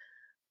concerned,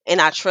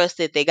 and I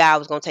trusted that God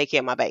was gonna take care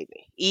of my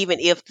baby, even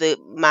if the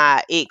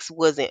my ex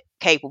wasn't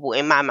capable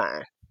in my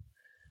mind.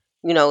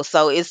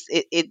 So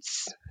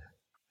it's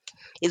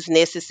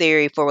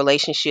necessary for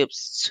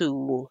relationships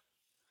to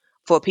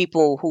for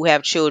people who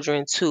have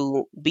children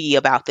to be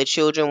about the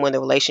children when the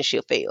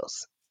relationship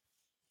fails,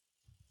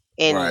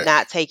 and right,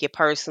 not take it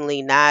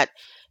personally, not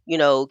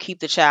keep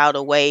the child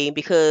away,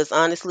 because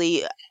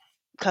honestly,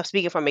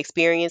 speaking from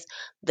experience,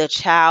 the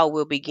child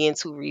will begin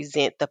to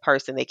resent the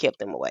person that kept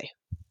them away,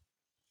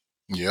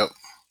 yep,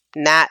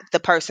 not the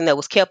person that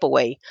was kept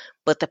away,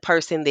 but the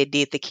person that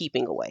did the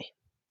keeping away.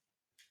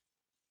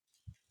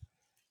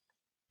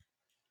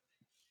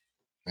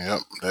 yep.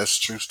 That's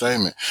a true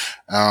statement.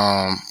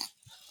 Um,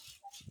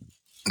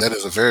 that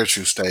is a very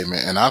true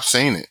statement, and I've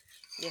seen it.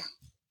 Yeah.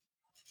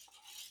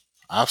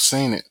 I've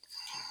seen it.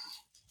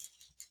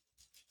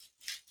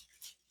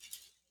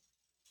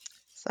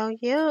 So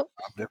yeah.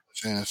 I've definitely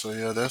seen it. So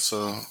yeah,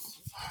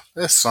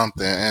 that's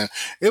something, and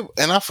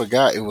I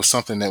forgot it was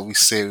something that we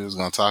said we was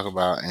gonna talk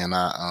about, and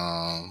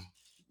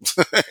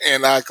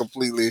and I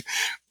completely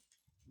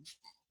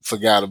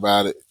forgot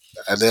about it.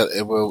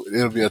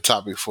 It'll be a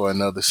topic for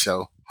another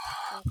show.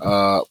 Okay.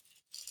 Uh,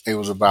 it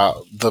was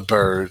about the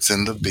birds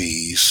and the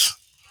bees,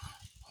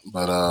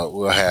 but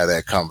we'll have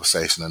that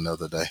conversation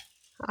another day.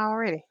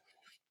 Already.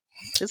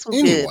 This was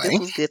good. This Anyway,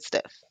 was good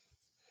stuff.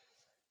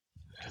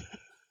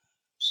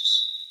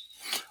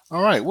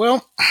 all right.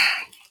 Well,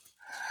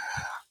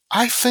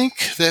 I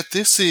think that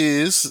this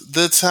is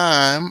the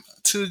time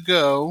to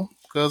go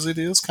because it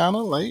is kind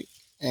of late,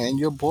 and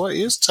your boy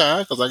is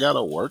tired because I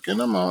gotta work in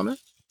the morning.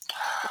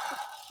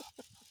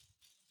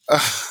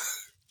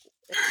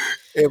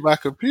 And my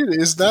computer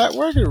is not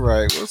working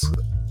right.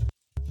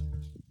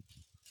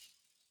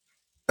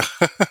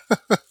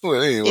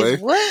 Well, Is anyway,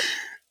 what?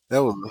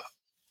 that was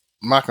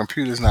my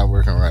computer's not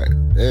working right.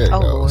 There it Oh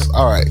goes. Lord.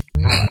 All right.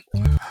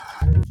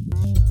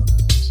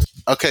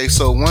 Okay,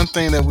 so one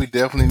thing that we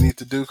definitely need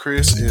to do,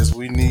 Chris, is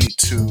we need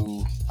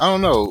to. I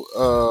don't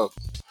know.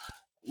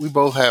 We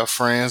both have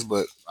friends,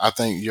 but I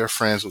think your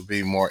friends would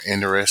be more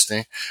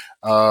interesting.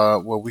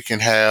 Where we can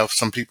have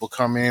some people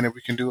come in and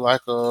we can do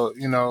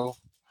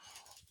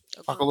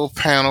A like a group. little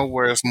panel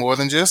where it's more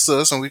than just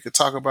us, and we could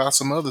talk about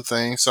some other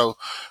things. So,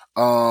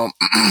 um,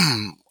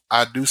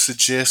 I do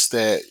suggest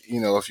that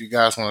if you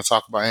guys want to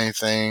talk about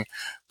anything,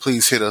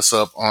 please hit us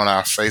up on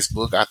our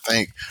Facebook. I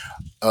think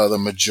the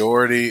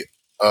majority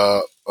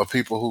of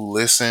people who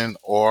listen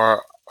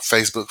are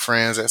Facebook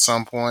friends at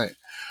some point.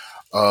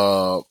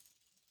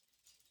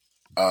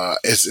 Uh,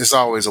 it's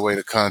always a way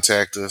to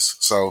contact us.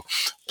 So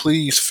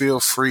please feel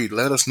free.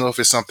 Let us know if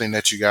it's something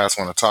that you guys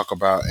want to talk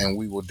about, and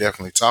we will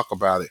definitely talk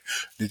about it.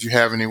 Did you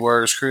have any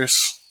words,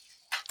 Chris?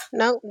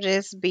 Nope,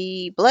 just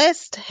be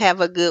blessed.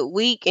 Have a good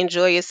week.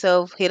 Enjoy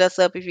yourself. Hit us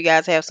up if you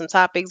guys have some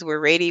topics. We're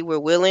ready. We're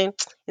willing.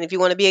 And if you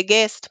want to be a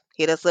guest,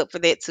 hit us up for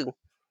that too.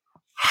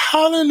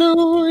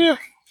 Hallelujah.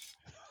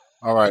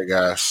 All right,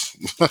 guys.